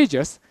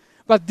outrageous,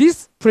 but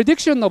this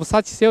prediction of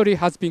such theory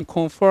has been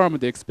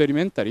confirmed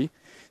experimentally.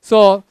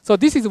 So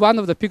this is one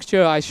of the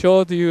pictures I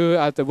showed you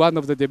at one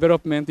of the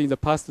development in the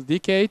past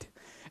decade.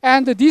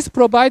 And this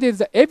provided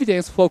the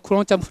evidence for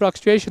quantum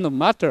fluctuation of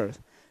matter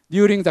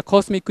during the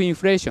cosmic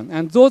inflation.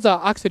 And those are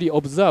actually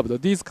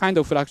observed. These kind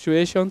of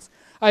fluctuations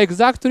are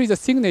exactly the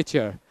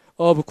signature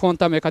of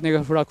quantum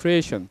mechanical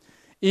fluctuation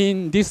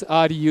in this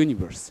early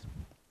universe.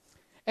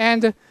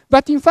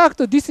 But in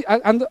fact,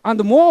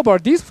 and moreover,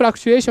 these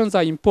fluctuations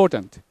are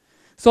important.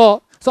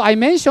 So I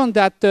mentioned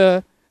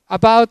that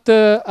about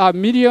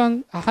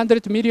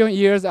 100 million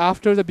years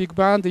after the Big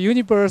Bang, the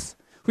universe,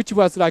 which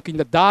was like in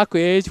the dark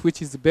age,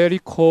 which is very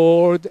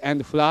cold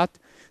and flat,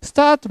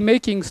 start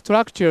making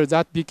structures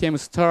that became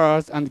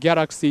stars and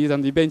galaxies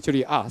and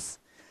eventually Earth.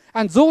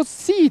 And those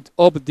seeds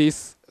of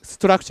this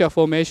structure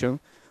formation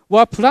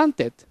were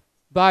planted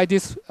by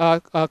this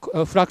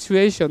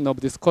fluctuation of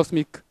this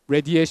cosmic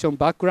radiation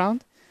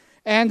background.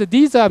 And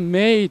these are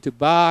made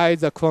by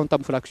the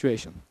quantum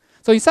fluctuation.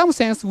 So in some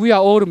sense, we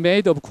are all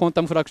made of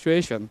quantum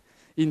fluctuation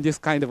in this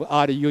kind of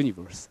early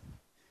universe.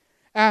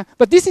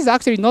 But this is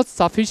actually not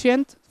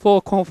sufficient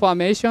for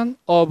confirmation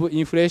of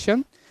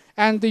inflation.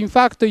 And in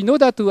fact, in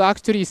order to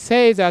actually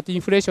say that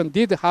inflation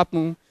did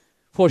happen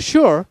for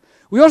sure,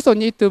 we also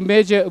need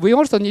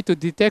to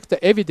detect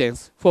the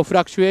evidence for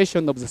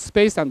fluctuation of the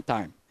space and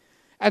time.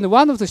 And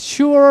one of the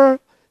sure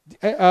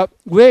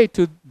way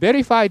to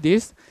verify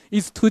this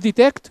is to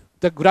detect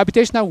the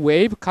gravitational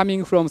wave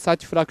coming from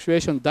such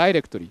fluctuation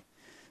directly.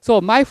 So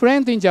my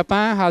friend in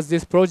Japan has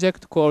this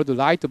project called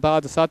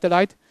Lightbird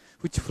satellite,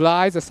 which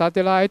flies a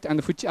satellite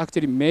and which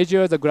actually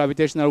measures the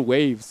gravitational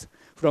waves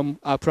from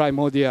a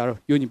primordial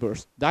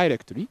universe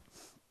directly.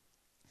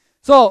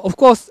 So of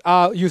course,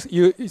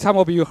 some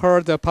of you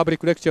heard the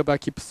public lecture by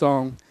Kip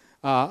Song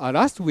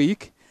last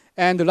week,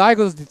 and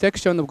LIGO's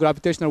detection of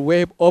gravitational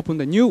wave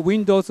opened a new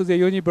window to the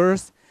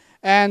universe.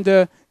 And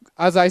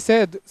as I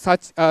said,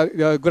 such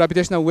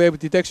gravitational wave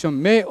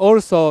detection may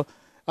also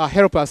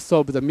help us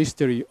solve the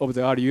mystery of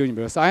the early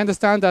universe. I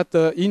understand that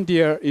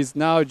India is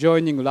now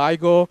joining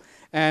LIGO,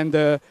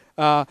 and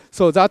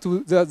so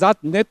that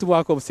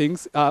network of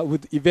things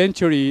would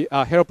eventually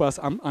help us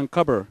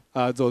uncover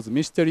those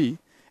mysteries.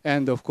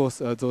 And of course,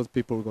 those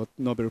people got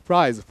Nobel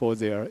Prize for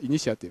their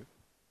initiative.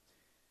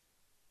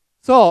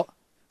 So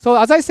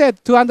as I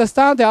said, to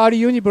understand the early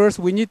universe,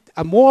 we need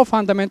a more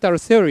fundamental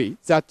theory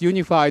that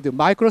unified the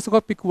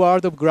microscopic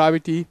world of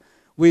gravity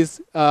with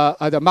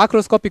the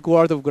macroscopic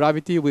world of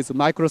gravity with the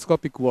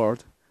microscopic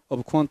world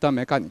of quantum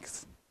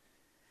mechanics.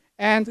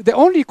 And the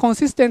only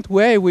consistent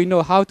way we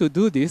know how to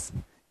do this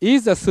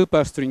is the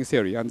superstring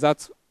theory, and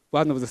that's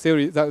one of the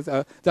theories.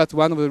 That's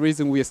one of the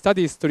reasons we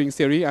study string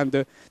theory,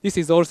 and this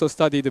is also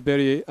studied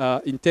very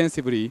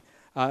intensively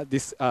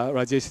this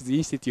Rajesh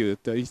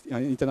Institute, the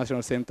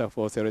International Center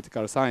for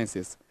Theoretical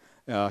Sciences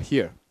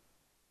here.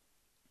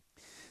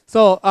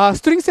 So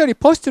string theory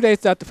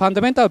postulates that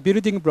fundamental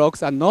building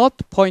blocks are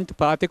not point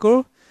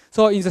particles.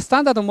 So in the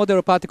standard model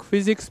of particle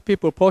physics,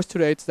 people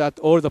postulate that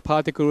all the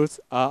particles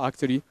are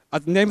actually,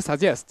 as the name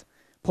suggests,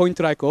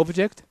 point-like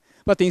object.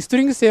 But in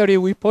string theory,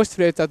 we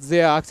postulate that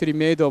they are actually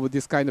made of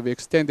this kind of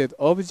extended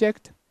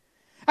object.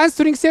 And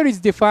string theory is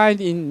defined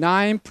in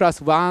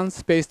 9+1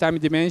 space-time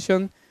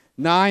dimension,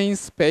 9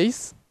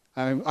 space.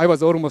 I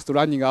was almost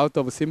running out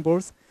of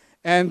symbols.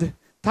 And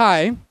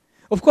time.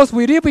 Of course,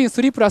 we live in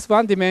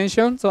 3+1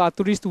 dimension, so at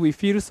least we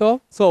feel so.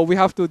 So we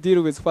have to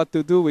deal with what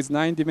to do with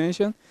 9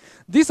 dimension.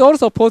 This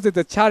also poses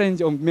the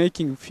challenge of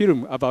making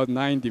film about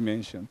 9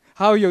 dimension.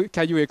 How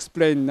can you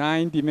explain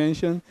 9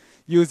 dimension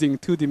using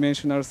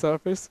 2-dimensional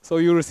surface? So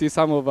you will see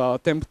some of our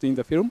attempts in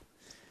the film.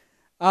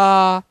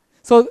 But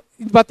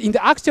in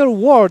the actual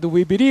world,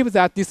 we believe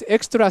that this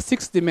extra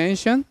 6th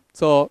dimension,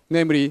 so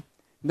namely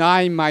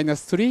 9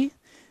 minus 3,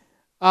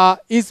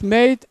 is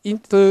made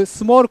into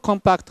small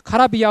compact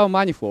Calabi-Yau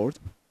manifold.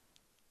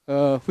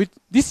 With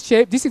this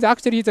shape, this is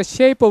actually the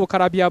shape of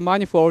Calabi-Yau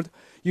manifold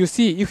you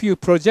see if you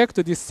project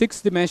this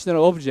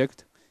 6-dimensional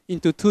object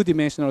into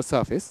 2-dimensional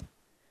surface.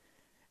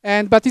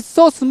 But it's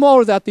so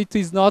small that it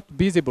is not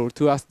visible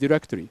to us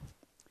directly.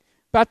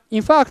 But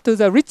in fact,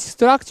 the rich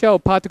structure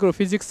of particle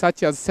physics,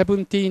 such as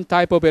 17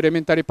 type of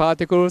elementary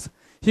particles,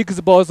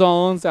 Higgs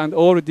bosons, and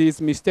all these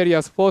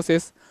mysterious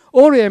forces,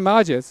 all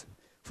emerges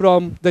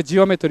from the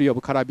geometry of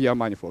Calabi-Yau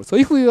manifold. So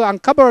if we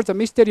uncover the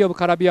mystery of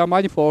Calabi-Yau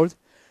manifold,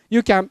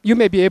 you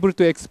may be able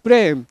to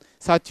explain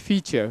such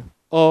feature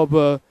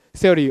of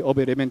theory of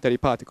elementary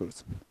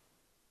particles.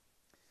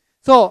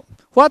 So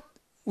what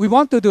we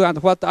want to do,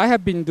 and what I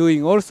have been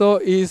doing also,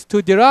 is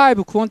to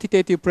derive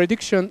quantitative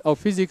prediction of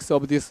physics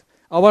of this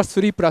our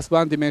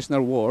 3+1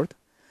 dimensional world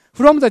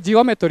from the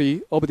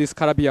geometry of this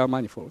Calabi-Yau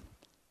manifold.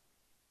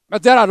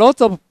 But there are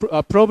lots of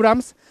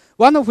problems,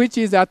 one of which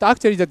is that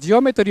actually the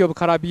geometry of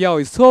Calabi-Yau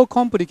is so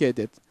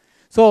complicated.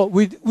 So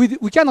we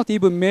cannot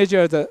even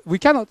measure we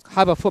cannot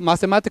have a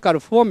mathematical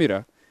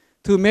formula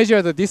to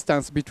measure the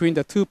distance between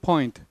the 2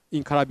 points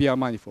in Calabi-Yau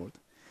manifold.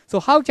 So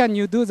how can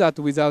you do that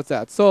without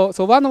that? So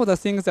one of the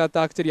things that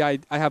actually I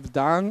have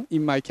done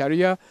in my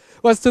career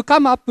was to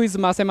come up with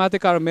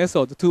mathematical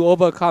method to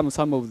overcome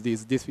some of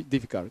these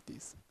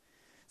difficulties.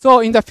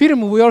 So in the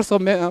film, we also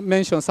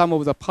mention some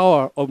of the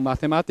power of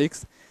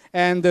mathematics.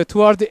 And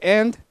toward the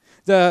end,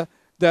 the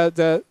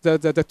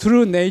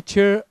true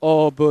nature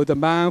of the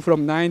man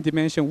from 9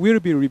 dimensions will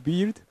be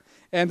revealed.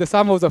 And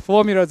some of the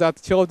formulas that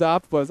showed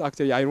up was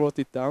actually, I wrote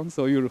it down,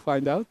 so you'll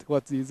find out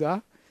what these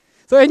are.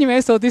 So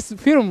anyway, so this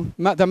film,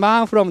 The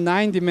Man from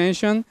 9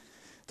 dimensions,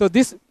 so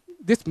this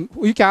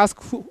you can ask,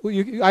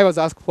 I was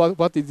asked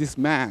what is this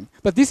man?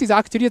 But this is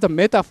actually the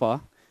metaphor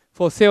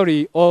for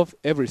theory of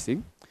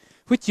everything,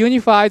 which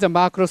unifies the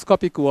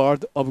macroscopic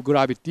world of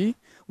gravity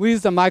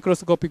with the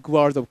microscopic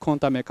world of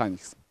quantum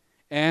mechanics.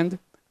 And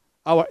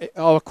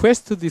our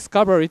quest to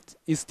discover it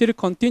is still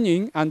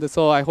continuing, and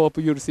so I hope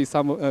you'll see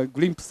some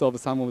glimpse of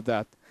some of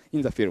that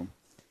in the film.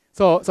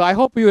 So I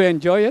hope you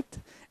enjoy it.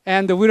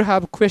 And we'll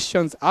have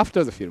questions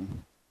after the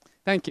film.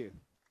 Thank you.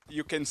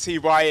 You can see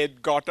why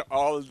it got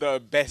all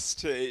the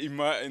best in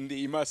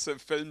the Immersive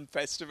Film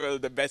Festival,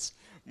 the best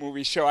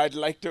movie show. I'd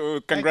like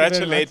to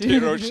congratulate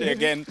Hiroshi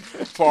again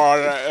for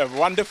a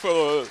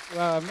wonderful...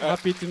 Well, I'm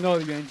happy to know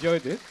you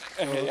enjoyed it.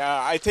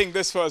 Yeah, I think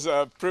this was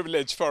a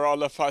privilege for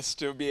all of us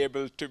to be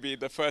able to be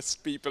the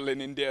first people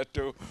in India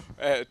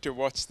to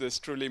watch this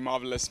truly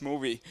marvelous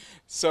movie.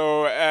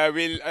 So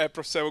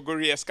Professor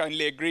Ooguri has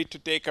kindly agreed to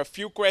take a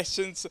few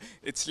questions.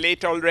 It's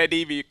late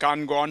already. We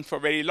can't go on for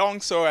very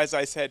long. So as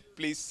I said,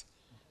 please.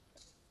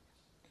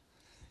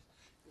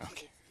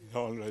 Okay.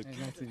 All right.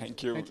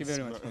 Thank you. Thank you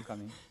very much for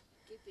coming.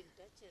 Keep in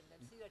touch and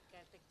let's see what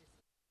Caltech is.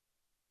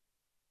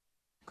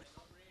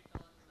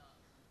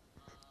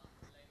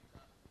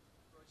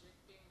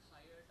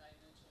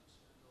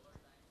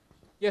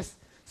 Yes.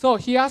 So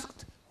he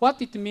asked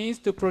what it means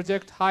to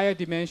project higher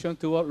dimension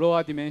to a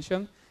lower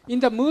dimension. In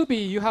the movie,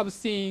 you have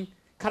seen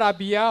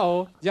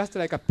Calabi-Yau just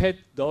like a pet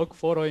dog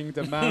following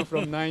the man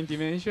from 9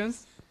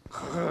 dimensions.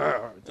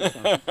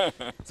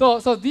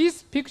 So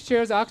these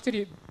pictures are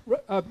actually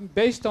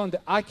based on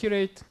the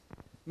accurate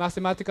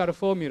mathematical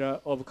formula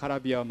of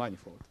Calabi-Yau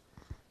manifold.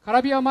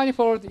 Calabi-Yau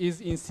manifold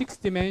is in 6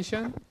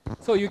 dimensions,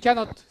 so you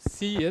cannot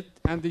see it,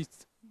 and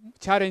it's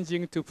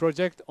challenging to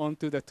project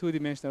onto the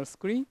 2-dimensional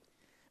screen.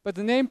 But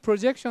the name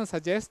projection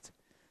suggests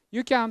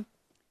you can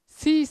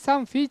see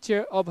some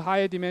feature of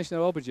higher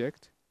dimensional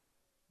object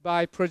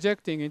by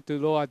projecting into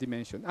lower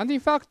dimension. And in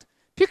fact,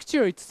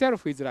 picture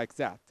itself is like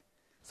that.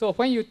 So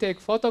when you take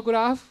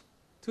photograph,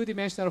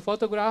 2-dimensional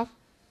photograph,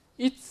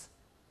 it's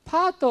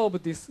part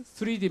of this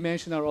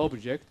 3-dimensional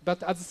object,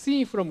 but as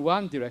seen from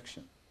one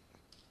direction.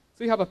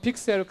 So you have a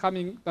pixel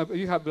coming,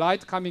 you have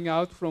light coming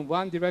out from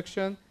one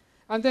direction,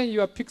 and then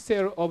your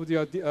pixel of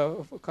your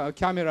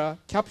camera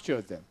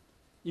captures them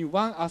in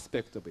one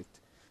aspect of it.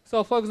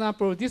 So for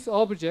example, this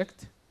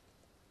object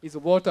is a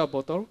water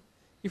bottle.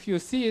 If you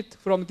see it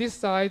from this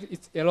side,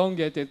 it's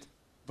elongated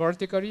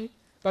vertically,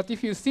 but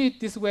if you see it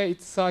this way,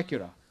 it's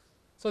circular.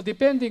 So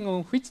depending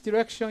on which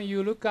direction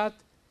you look at,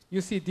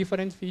 you see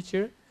different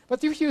feature.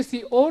 But if you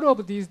see all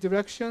of these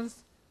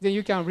directions, then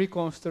you can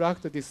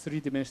reconstruct this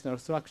 3-dimensional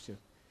structure.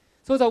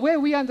 So the way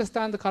we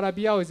understand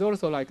Calabi-Yau is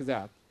also like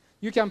that.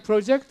 You can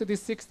project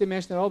this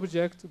 6-dimensional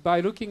object by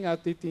looking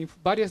at it in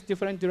various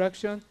different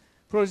directions,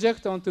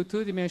 project onto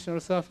 2-dimensional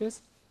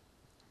surface.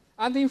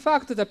 And in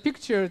fact, the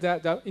picture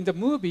that in the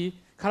movie,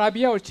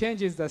 Calabi-Yau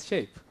changes the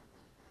shape.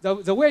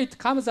 The way it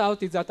comes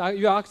out is that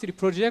you are actually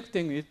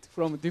projecting it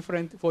from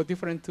different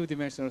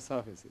 2-dimensional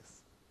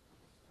surfaces.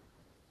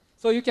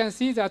 So you can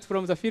see that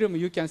from the film,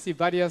 you can see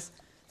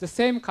the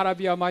same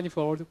Calabi-Yau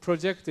manifold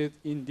projected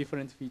in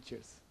different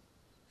features.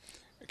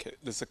 Okay,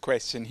 there's a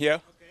question here.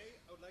 Okay,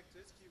 I would like to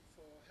ask you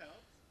for help,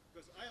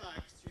 because I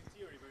like string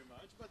theory very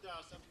much, but there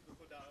are some people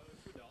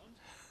who don't.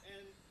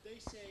 And they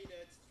say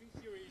that string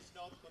theory is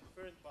not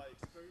confirmed by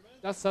experiment.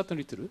 That's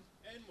certainly true.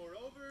 And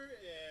moreover,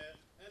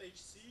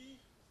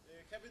 LHC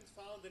haven't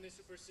found any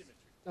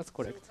supersymmetry. That's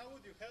correct. So how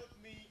would you help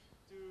me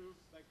to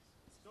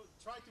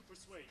try to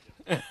persuade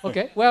them?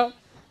 Okay, well,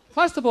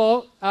 first of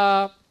all,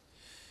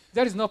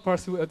 there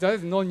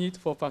is no need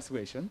for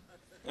persuasion.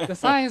 the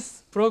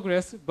science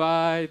progress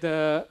by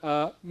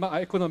the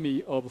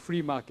economy of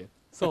free market.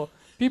 So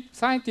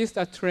scientists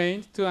are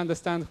trained to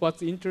understand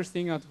what's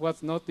interesting and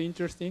what's not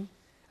interesting.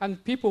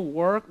 And people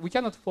work, we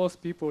cannot force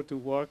people to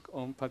work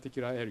on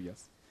particular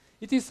areas.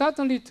 It is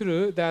certainly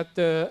true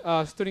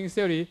that string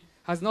theory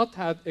has not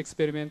had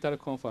experimental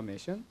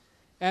confirmation.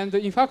 And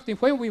in fact,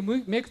 when we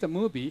make the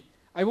movie,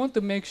 I want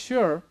to make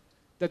sure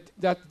that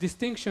that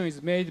distinction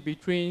is made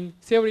between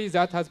theories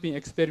that has been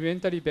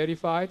experimentally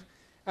verified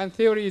and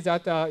theories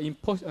that are in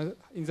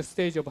the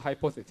stage of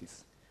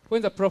hypothesis.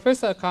 When the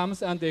professor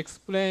comes and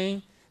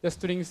explains the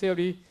string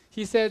theory,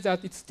 he says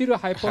that it's still a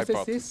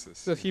hypothesis.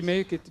 So he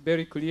makes it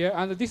very clear,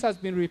 and this has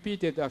been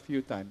repeated a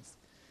few times.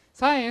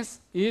 Science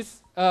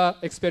is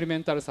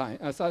experimental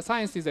science.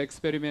 Science is an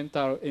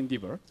experimental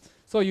endeavor.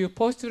 So you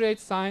postulate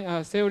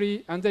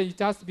theory, and then it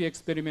has to be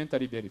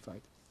experimentally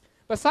verified.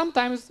 But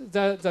sometimes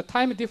the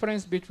time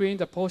difference between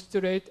the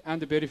postulate and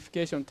the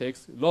verification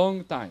takes a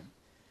long time.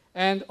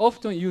 And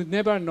often you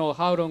never know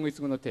how long it's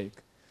going to take.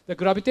 The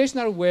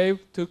gravitational wave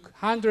took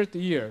 100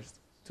 years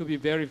to be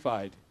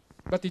verified.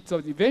 But it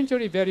was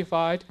eventually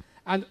verified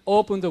and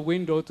opened the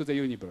window to the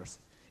universe.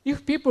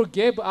 If people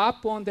gave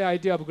up on the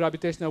idea of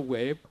gravitational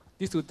wave,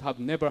 this would have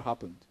never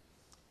happened.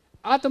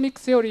 Atomic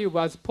theory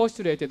was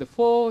postulated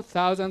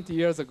 4,000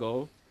 years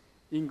ago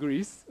in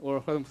Greece, or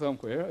from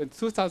somewhere,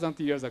 2,000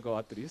 years ago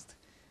at least.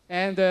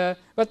 And,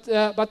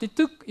 but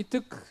it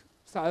took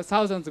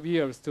thousands of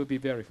years to be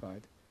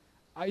verified.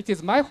 It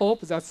is my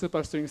hope that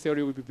superstring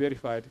theory will be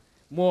verified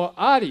more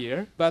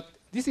earlier, but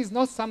this is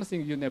not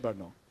something you never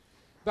know.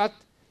 But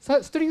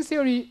string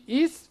theory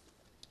is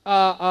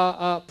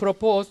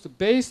proposed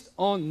based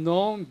on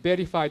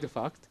non-verified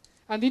fact,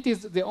 and it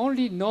is the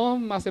only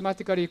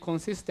non-mathematically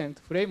consistent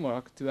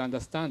framework to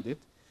understand it.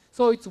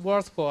 So it's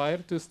worthwhile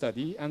to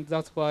study, and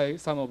that's why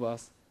some of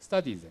us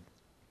study them.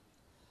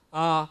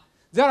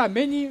 There are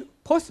many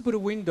possible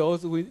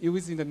windows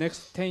within the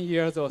next 10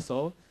 years or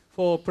so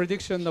for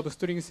prediction of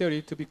string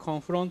theory to be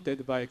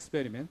confronted by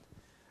experiment.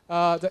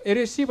 The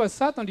LHC was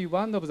certainly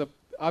one of the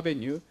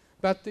avenues,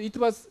 but it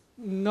was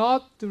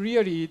not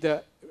really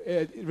the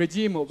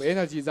regime of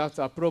energy that's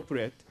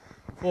appropriate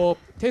for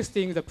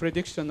testing the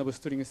prediction of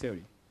string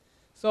theory.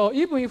 So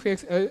even if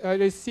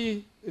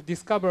LHC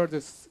discovered the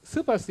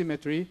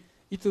supersymmetry,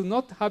 it would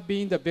not have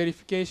been the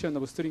verification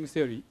of string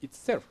theory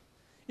itself.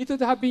 It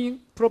would have been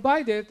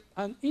provided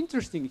an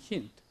interesting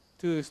hint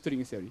to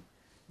string theory.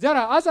 There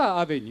are other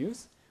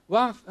avenues.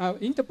 One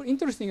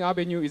interesting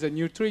avenue is a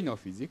neutrino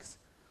physics,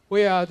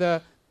 where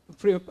the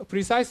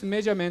precise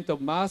measurement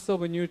of mass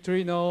of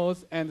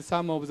neutrinos and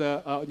some of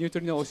the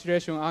neutrino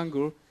oscillation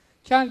angle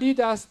can lead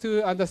us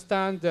to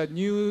understand the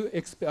new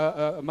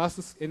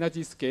mass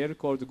energy scale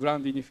called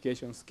ground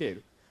unification scale,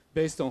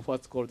 based on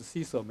what's called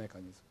seesaw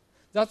mechanism.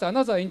 That's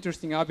another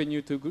interesting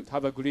avenue to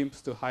have a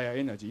glimpse to higher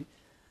energy.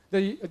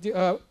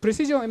 The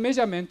precision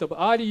measurement of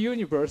early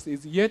universe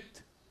is yet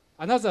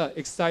another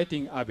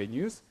exciting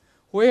avenues,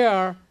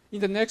 where in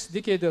the next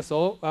decade or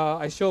so,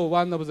 I show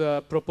one of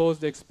the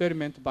proposed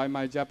experiment by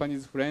my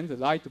Japanese friend, the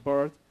light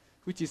bird,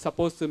 which is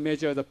supposed to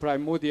measure the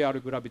primordial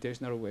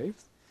gravitational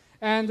waves.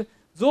 And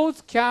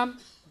those can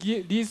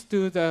lead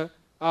to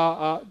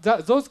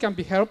those can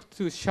be helped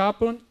to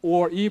sharpen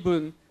or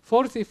even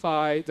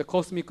falsify the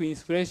cosmic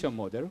inflation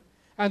model.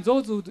 And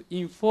those would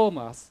inform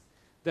us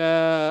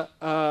the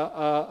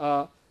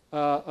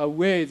a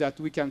way that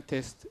we can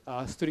test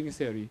string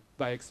theory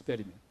by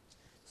experiment.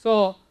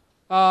 So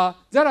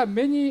there are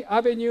many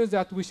avenues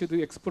that we should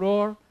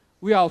explore.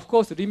 We are, of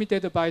course,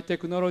 limited by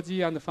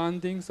technology and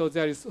funding, so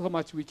there is so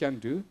much we can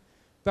do.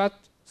 But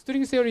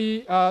string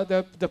theory,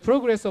 the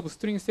progress of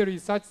string theory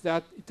is such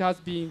that it has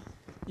been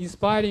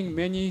inspiring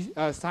many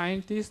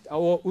scientists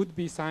or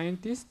would-be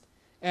scientists.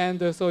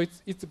 And so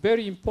it's a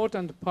very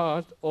important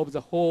part of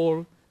the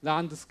whole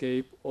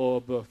landscape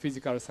of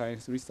physical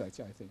science research,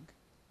 I think.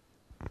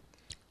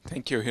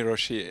 Thank you,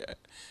 Hiroshi.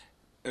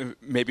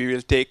 Maybe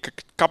we'll take a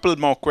couple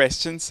more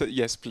questions.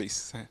 Yes,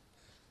 please.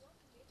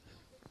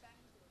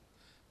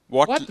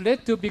 What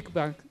led to Big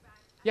Bang?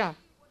 Yeah.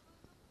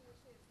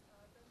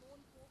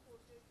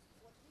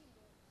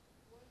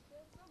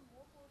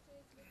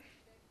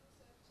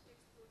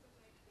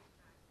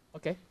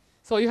 Okay.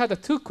 So you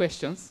had two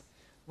questions.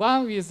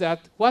 One is that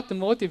what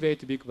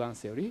motivates Big Bang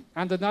theory,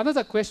 and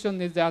another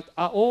question is that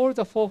are all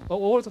the four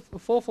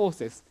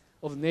forces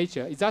of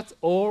nature, is that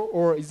all,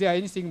 or is there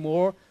anything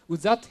more?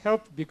 Would that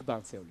help Big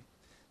Bang theory?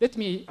 Let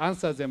me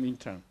answer them in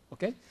turn.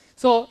 Okay.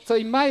 So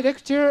in my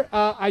lecture,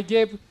 I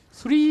gave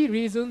 3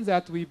 reasons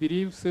that we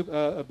believe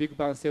Big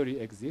Bang theory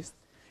exists.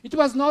 It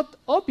was not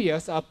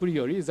obvious a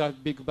priori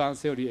that Big Bang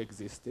theory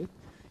existed.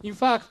 In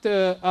fact,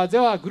 there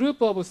are a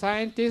group of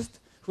scientists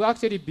who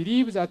actually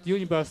believe that the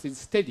universe is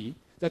steady,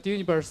 that the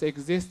universe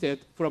existed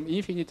from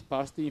infinite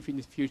past to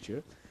infinite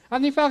future.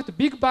 And in fact,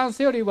 Big Bang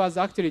theory was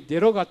actually a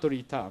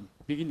derogatory term,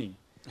 beginning,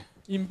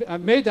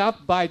 made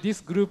up by this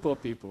group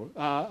of people.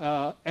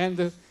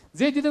 And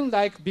they didn't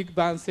like Big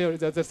Bang theory,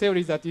 the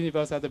theory that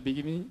universe at the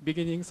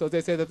beginning. So they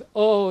said that,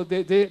 oh,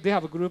 they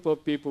have a group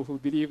of people who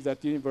believe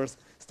that universe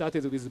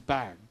started with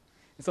bang.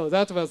 So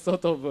that was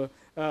sort of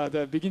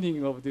the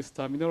beginning of this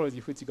terminology,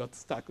 which got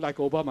stuck, like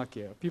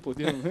Obamacare. People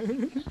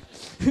didn't.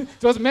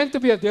 It was meant to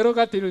be a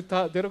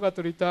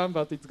derogatory term,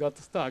 but it got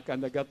stuck,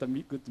 and I got a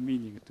good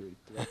meaning to it.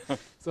 Right?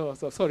 so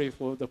sorry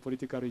for the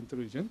political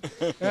intrusion.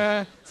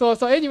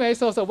 So anyway,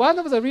 so one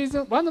of the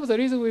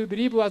reasons we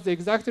believe was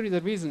exactly the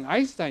reason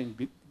Einstein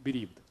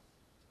believed.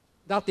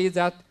 That is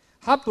that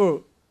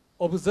Hubble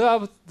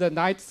observed the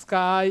night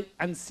sky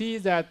and see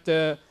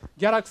that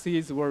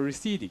galaxies were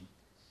receding.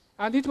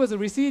 And it was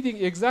receding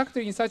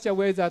exactly in such a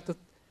way that the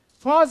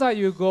further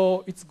you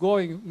go, it's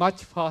going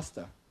much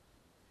faster.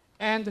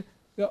 And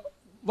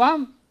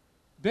one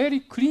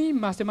very clean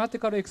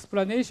mathematical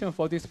explanation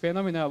for this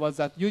phenomenon was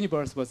that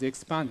universe was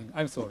expanding.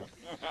 I'm sorry.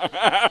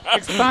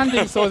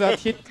 Expanding so that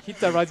hit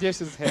the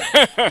radiation's head.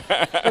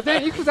 But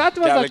then if that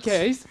was the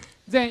case,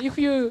 then if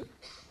you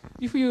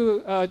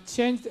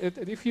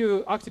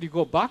actually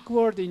go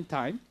backward in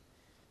time,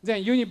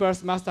 then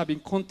universe must have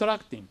been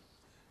contracting.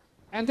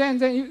 And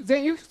then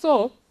if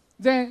so,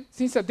 then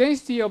since the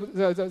density of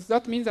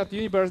that means that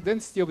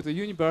density of the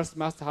universe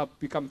must have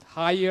become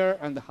higher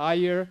and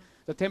higher.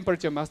 The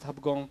temperature must have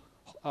gone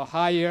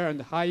higher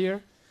and higher.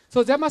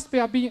 So there must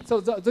have been, so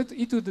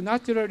it would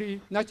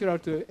natural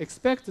to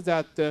expect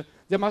that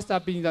there must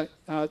have been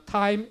a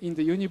time in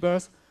the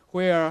universe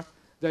where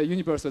the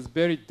universe was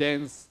very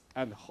dense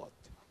and hot.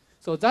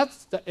 So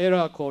that's the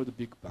era called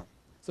Big Bang.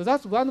 So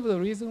that's one of the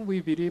reasons we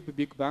believe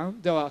Big Bang.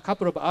 There are a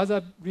couple of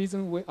other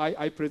reasons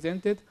I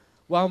presented.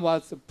 One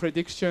was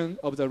prediction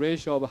of the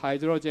ratio of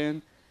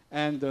hydrogen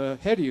and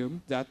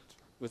helium that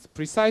was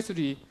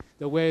precisely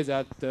the way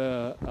that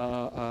the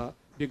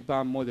Big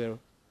Bang model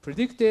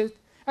predicted.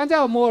 And there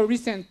are more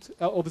recent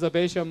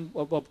observation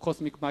of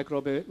cosmic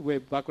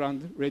microwave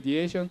background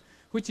radiation,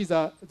 which is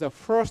the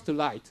first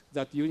light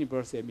that the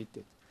universe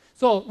emitted.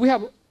 So we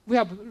have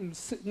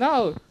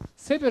now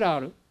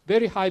several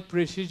very high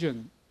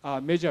precision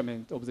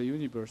measurement of the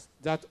universe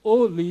that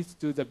all leads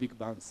to the Big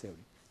Bang theory.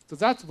 So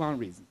that's one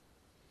reason.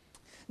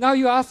 Now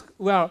you ask,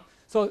 well,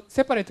 so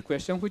separate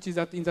question, which is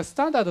that in the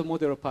standard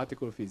model of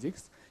particle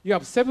physics, you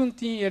have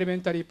 17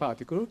 elementary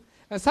particles,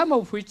 and some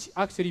of which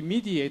actually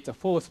mediate a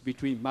force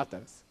between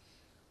matters.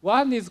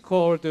 One is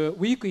called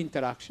weak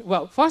interaction.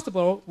 Well, first of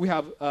all, we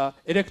have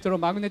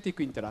electromagnetic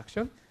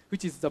interaction,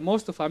 which is the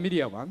most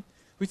familiar one,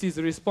 which is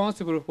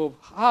responsible for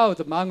how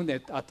the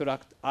magnet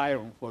attracts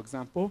iron, for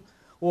example,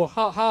 or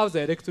how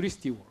the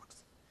electricity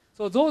works.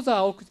 So those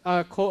are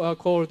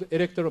called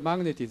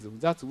electromagnetism.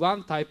 That's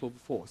one type of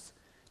force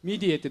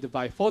mediated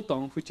by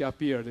photon, which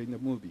appeared in the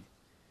movie.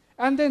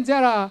 And then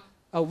there are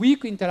a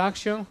weak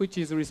interaction, which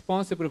is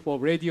responsible for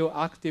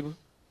radioactive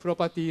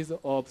properties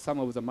of some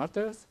of the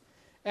matters.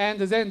 And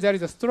then there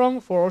is a strong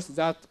force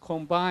that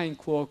combines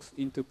quarks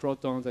into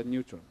protons and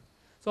neutrons.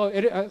 So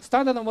a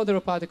standard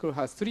model particle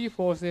has 3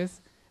 forces,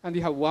 and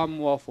you have one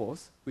more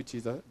force, which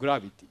is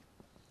gravity.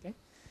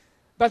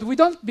 But we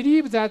don't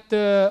believe that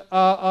the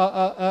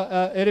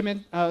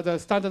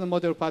standard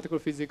model particle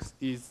physics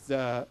is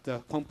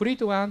the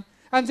complete one,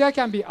 and there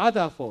can be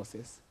other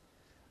forces.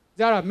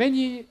 There are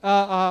many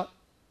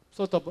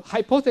sort of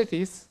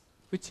hypotheses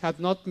which have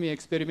not been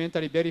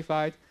experimentally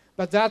verified,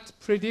 but that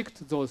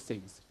predict those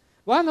things.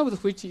 One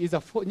of which is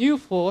a new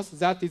force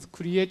that is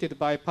created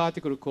by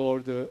particle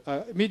called,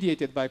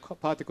 mediated by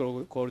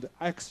particle called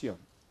action.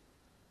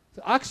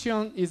 So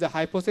action is a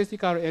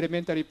hypothetical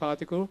elementary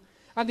particle.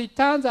 And it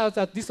turns out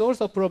that this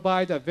also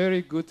provides a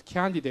very good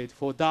candidate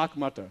for dark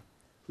matter,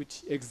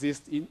 which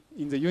exists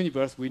in the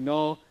universe. We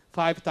know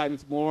 5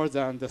 times more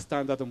than the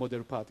standard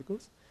model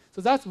particles.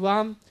 So that's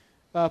one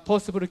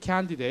possible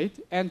candidate.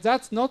 And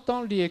that's not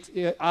only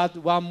add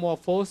one more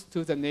force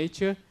to the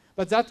nature,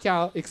 but that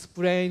can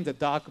explain the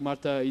dark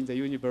matter in the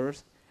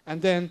universe,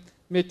 and then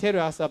may tell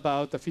us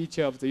about the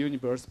feature of the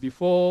universe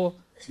before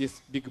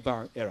this Big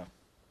Bang era.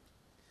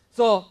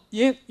 So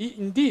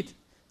indeed,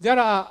 there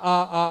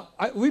are,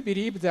 we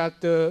believe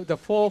that the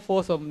 4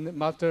 forces of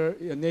matter,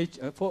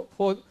 nature,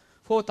 4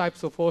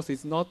 types of force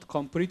is not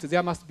complete.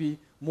 There must be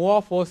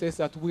more forces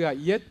that we are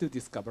yet to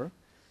discover.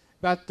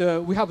 But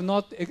we have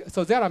not,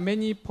 so there are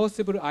many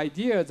possible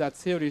ideas that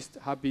theorists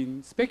have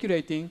been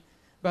speculating,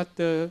 but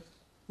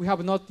we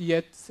have not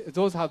yet,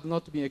 those have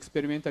not been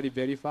experimentally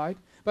verified.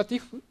 But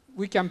if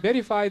we can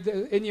verify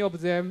any of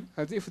them,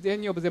 if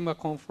any of them are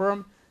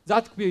confirmed,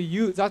 that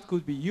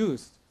could be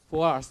used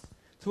for us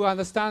to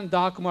understand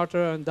dark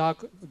matter and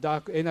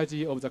dark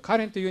energy of the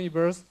current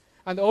universe,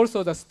 and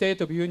also the state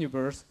of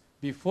universe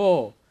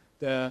before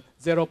the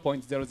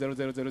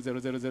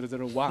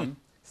 0.0000001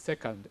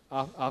 second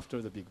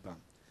after the Big Bang.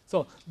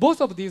 So both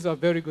of these are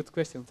very good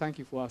questions. Thank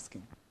you for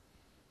asking.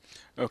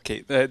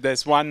 Okay,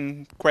 there's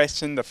one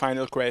question, the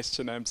final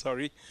question, I'm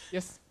sorry.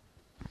 Yes?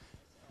 Can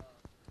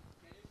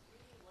you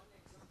give me one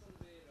example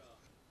where a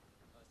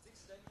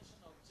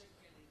 6-dimensional object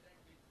can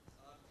interact with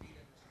a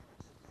 3-dimensional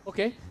object?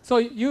 Okay, so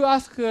you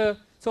ask,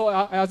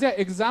 are there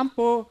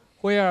examples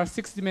where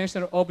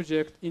 6-dimensional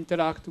object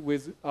interact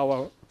with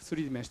our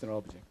 3-dimensional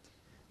object.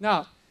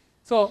 Now,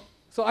 so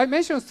I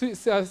mentioned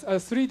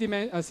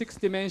 6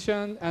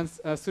 dimension and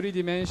 3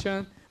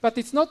 dimension, but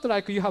it's not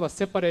like you have a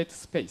separate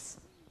space.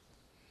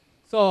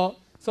 So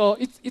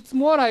it's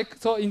more like,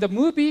 so in the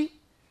movie,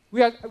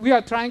 we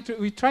try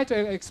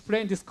to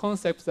explain this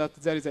concept that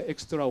there is an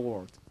extra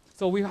world.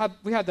 So we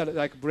had a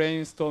like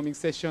brainstorming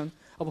session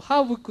of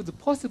how we could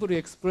possibly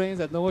explain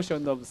the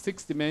notion of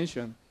 6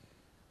 dimension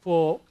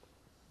for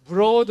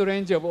broad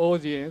range of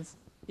audience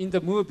in the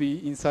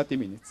movie in 30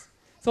 minutes.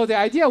 So the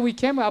idea we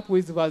came up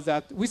with was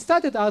that we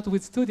started out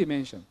with 2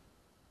 dimension.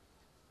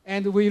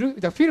 And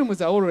the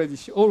films are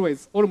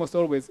almost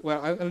always,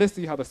 well, unless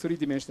you have a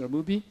 3-dimensional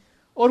movie,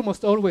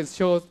 almost always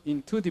shows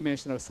in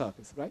 2-dimensional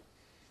surface, right?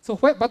 So,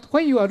 but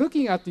when you are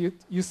looking at it,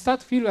 you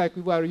start to feel like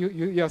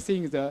you are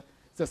seeing the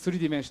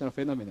 3-dimensional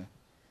phenomena.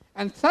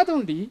 And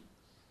suddenly,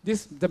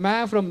 the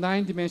man from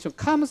 9 dimension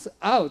comes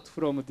out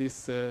from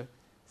this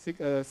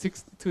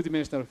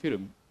 2-dimensional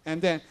film. And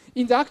then,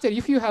 actually,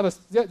 if you have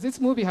this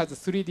movie has a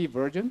 3D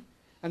version,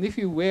 and if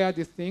you wear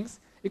these things,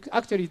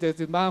 actually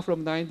the man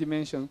from 9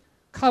 dimension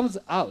comes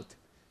out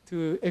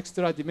to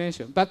extra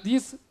dimension. But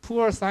these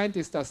poor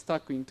scientists are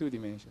stuck in 2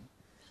 dimensions.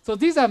 So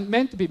these are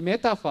meant to be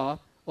metaphor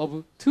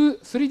of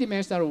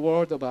 3-dimensional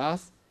world of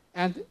Earth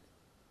and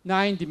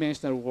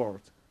 9-dimensional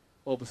world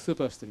of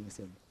superstring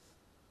theory.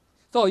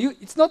 So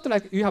it's not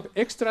like you have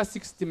extra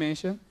 6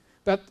 dimension,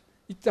 but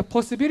it's a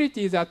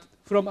possibility that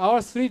from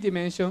our 3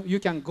 dimension, you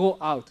can go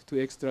out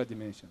to extra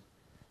dimension.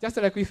 Just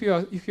like if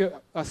you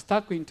are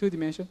stuck in 2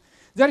 dimension,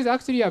 there is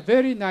actually a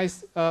very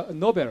nice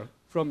novel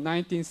from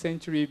 19th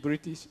century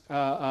British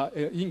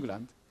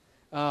England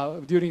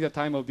during the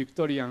time of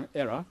Victorian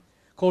era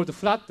called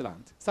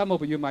Flatland. Some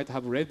of you might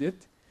have read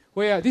it,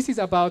 where this is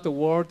about a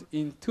world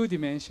in 2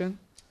 dimensions,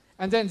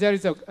 and then there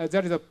is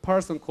a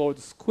person called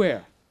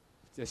Square,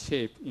 the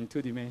shape in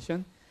 2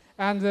 dimensions,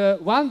 and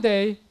one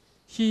day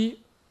he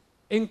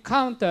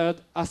encountered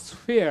a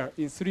sphere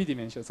in 3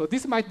 dimensions. So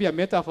this might be a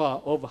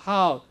metaphor of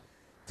how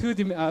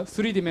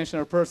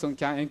 3-dimensional person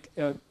can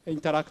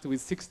interact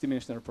with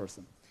 6-dimensional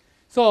person.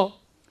 So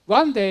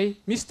one day,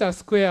 Mr.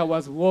 Square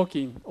was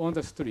walking on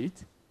the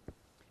street,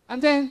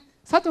 and then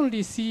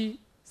suddenly see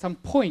some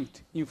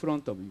point in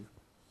front of you.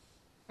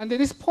 And then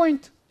this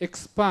point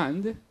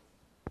expand,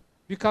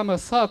 become a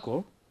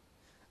circle.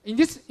 In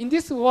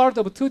this world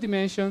of 2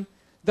 dimensions,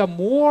 the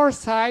more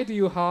side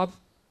you have,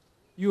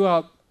 you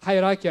are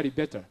hierarchically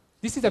better.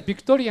 This is a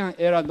Victorian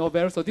era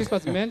novel, so this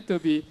was meant to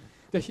be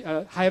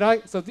the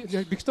hierarchy. So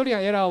the Victorian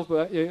era of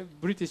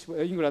British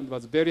England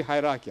was very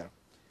hierarchical.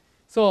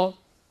 So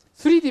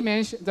 3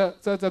 dimension,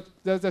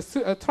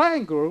 the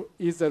triangle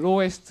is the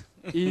lowest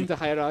in the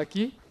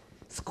hierarchy.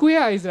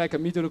 Square is like a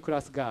middle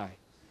class guy.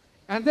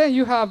 And then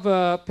you have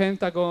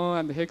pentagon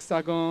and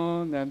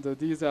hexagon, and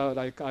these are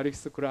like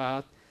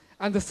aristocrat.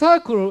 And the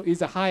circle is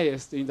the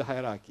highest in the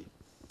hierarchy.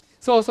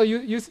 So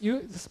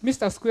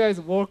Mr. Square is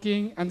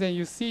walking, and then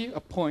you see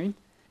a point,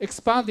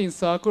 expanding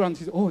circle, and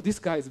you say, oh, this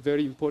guy is a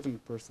very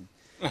important person.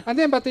 And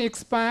then, but they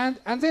expand,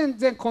 and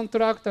then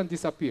contract and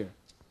disappear.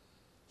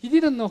 He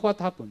didn't know what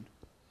happened.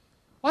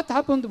 What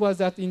happened was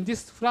that in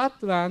this flat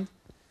land,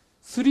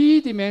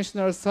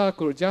 3-dimensional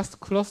circle just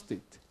crossed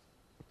it.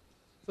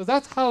 So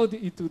that's how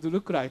it would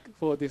look like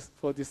for this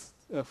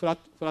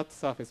flat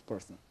surface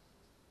person.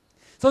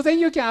 So then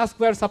you can ask,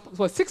 well,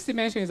 6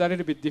 dimension is a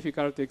little bit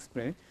difficult to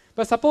explain,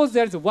 but suppose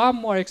there is one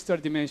more extra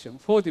dimension,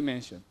 4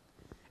 dimension.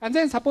 And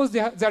then suppose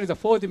there is a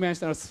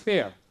 4-dimensional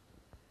sphere.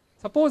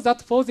 Suppose that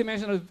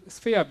 4-dimensional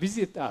sphere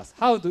visits us.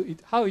 How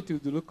it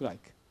would look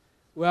like?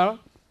 Well,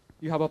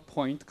 you have a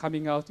point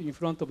coming out in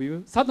front of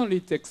you. Suddenly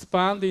it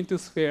expands into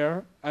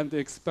sphere and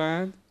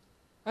expand,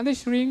 and then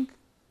shrink,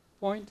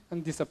 point,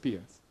 and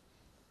disappears.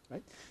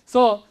 Right?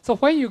 So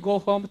when you go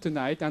home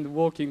tonight and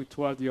walking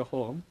toward your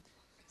home,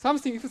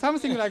 something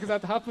like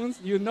that happens,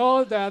 you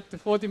know that the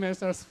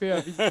 4-dimensional sphere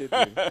visited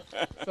you.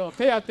 So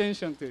pay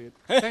attention to it.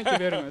 Thank you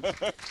very much.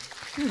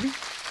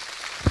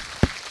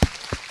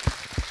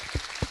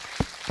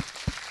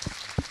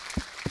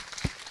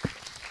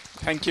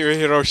 Thank you,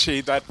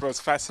 Hiroshi. That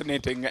was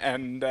fascinating,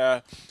 and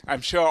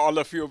I'm sure all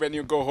of you, when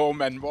you go home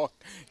and walk,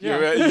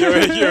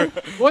 you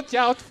watch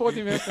out for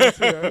dimensions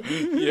here.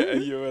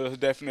 You will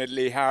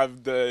definitely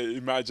have the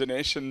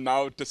imagination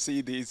now to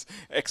see these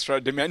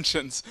extra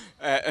dimensions.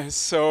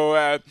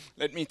 So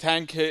let me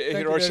thank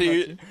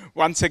Hiroshi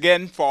once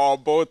again for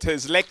both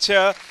his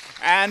lecture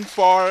and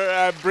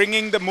for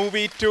bringing the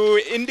movie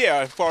to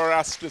India for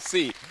us to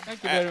see.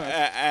 Thank you very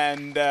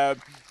much.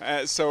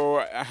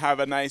 So have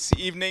a nice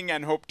evening,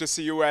 and hope to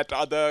see you at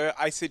other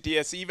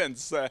ICTS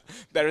events.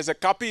 There is a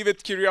Copy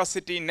with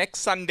Curiosity next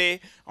Sunday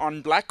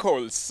on black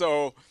holes,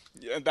 so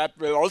that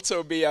will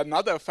also be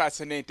another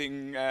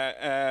fascinating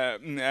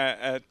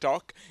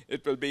talk.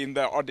 It will be in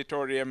the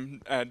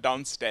auditorium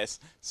downstairs.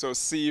 So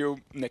see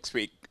you next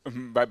week.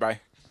 Bye-bye.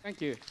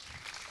 Thank you.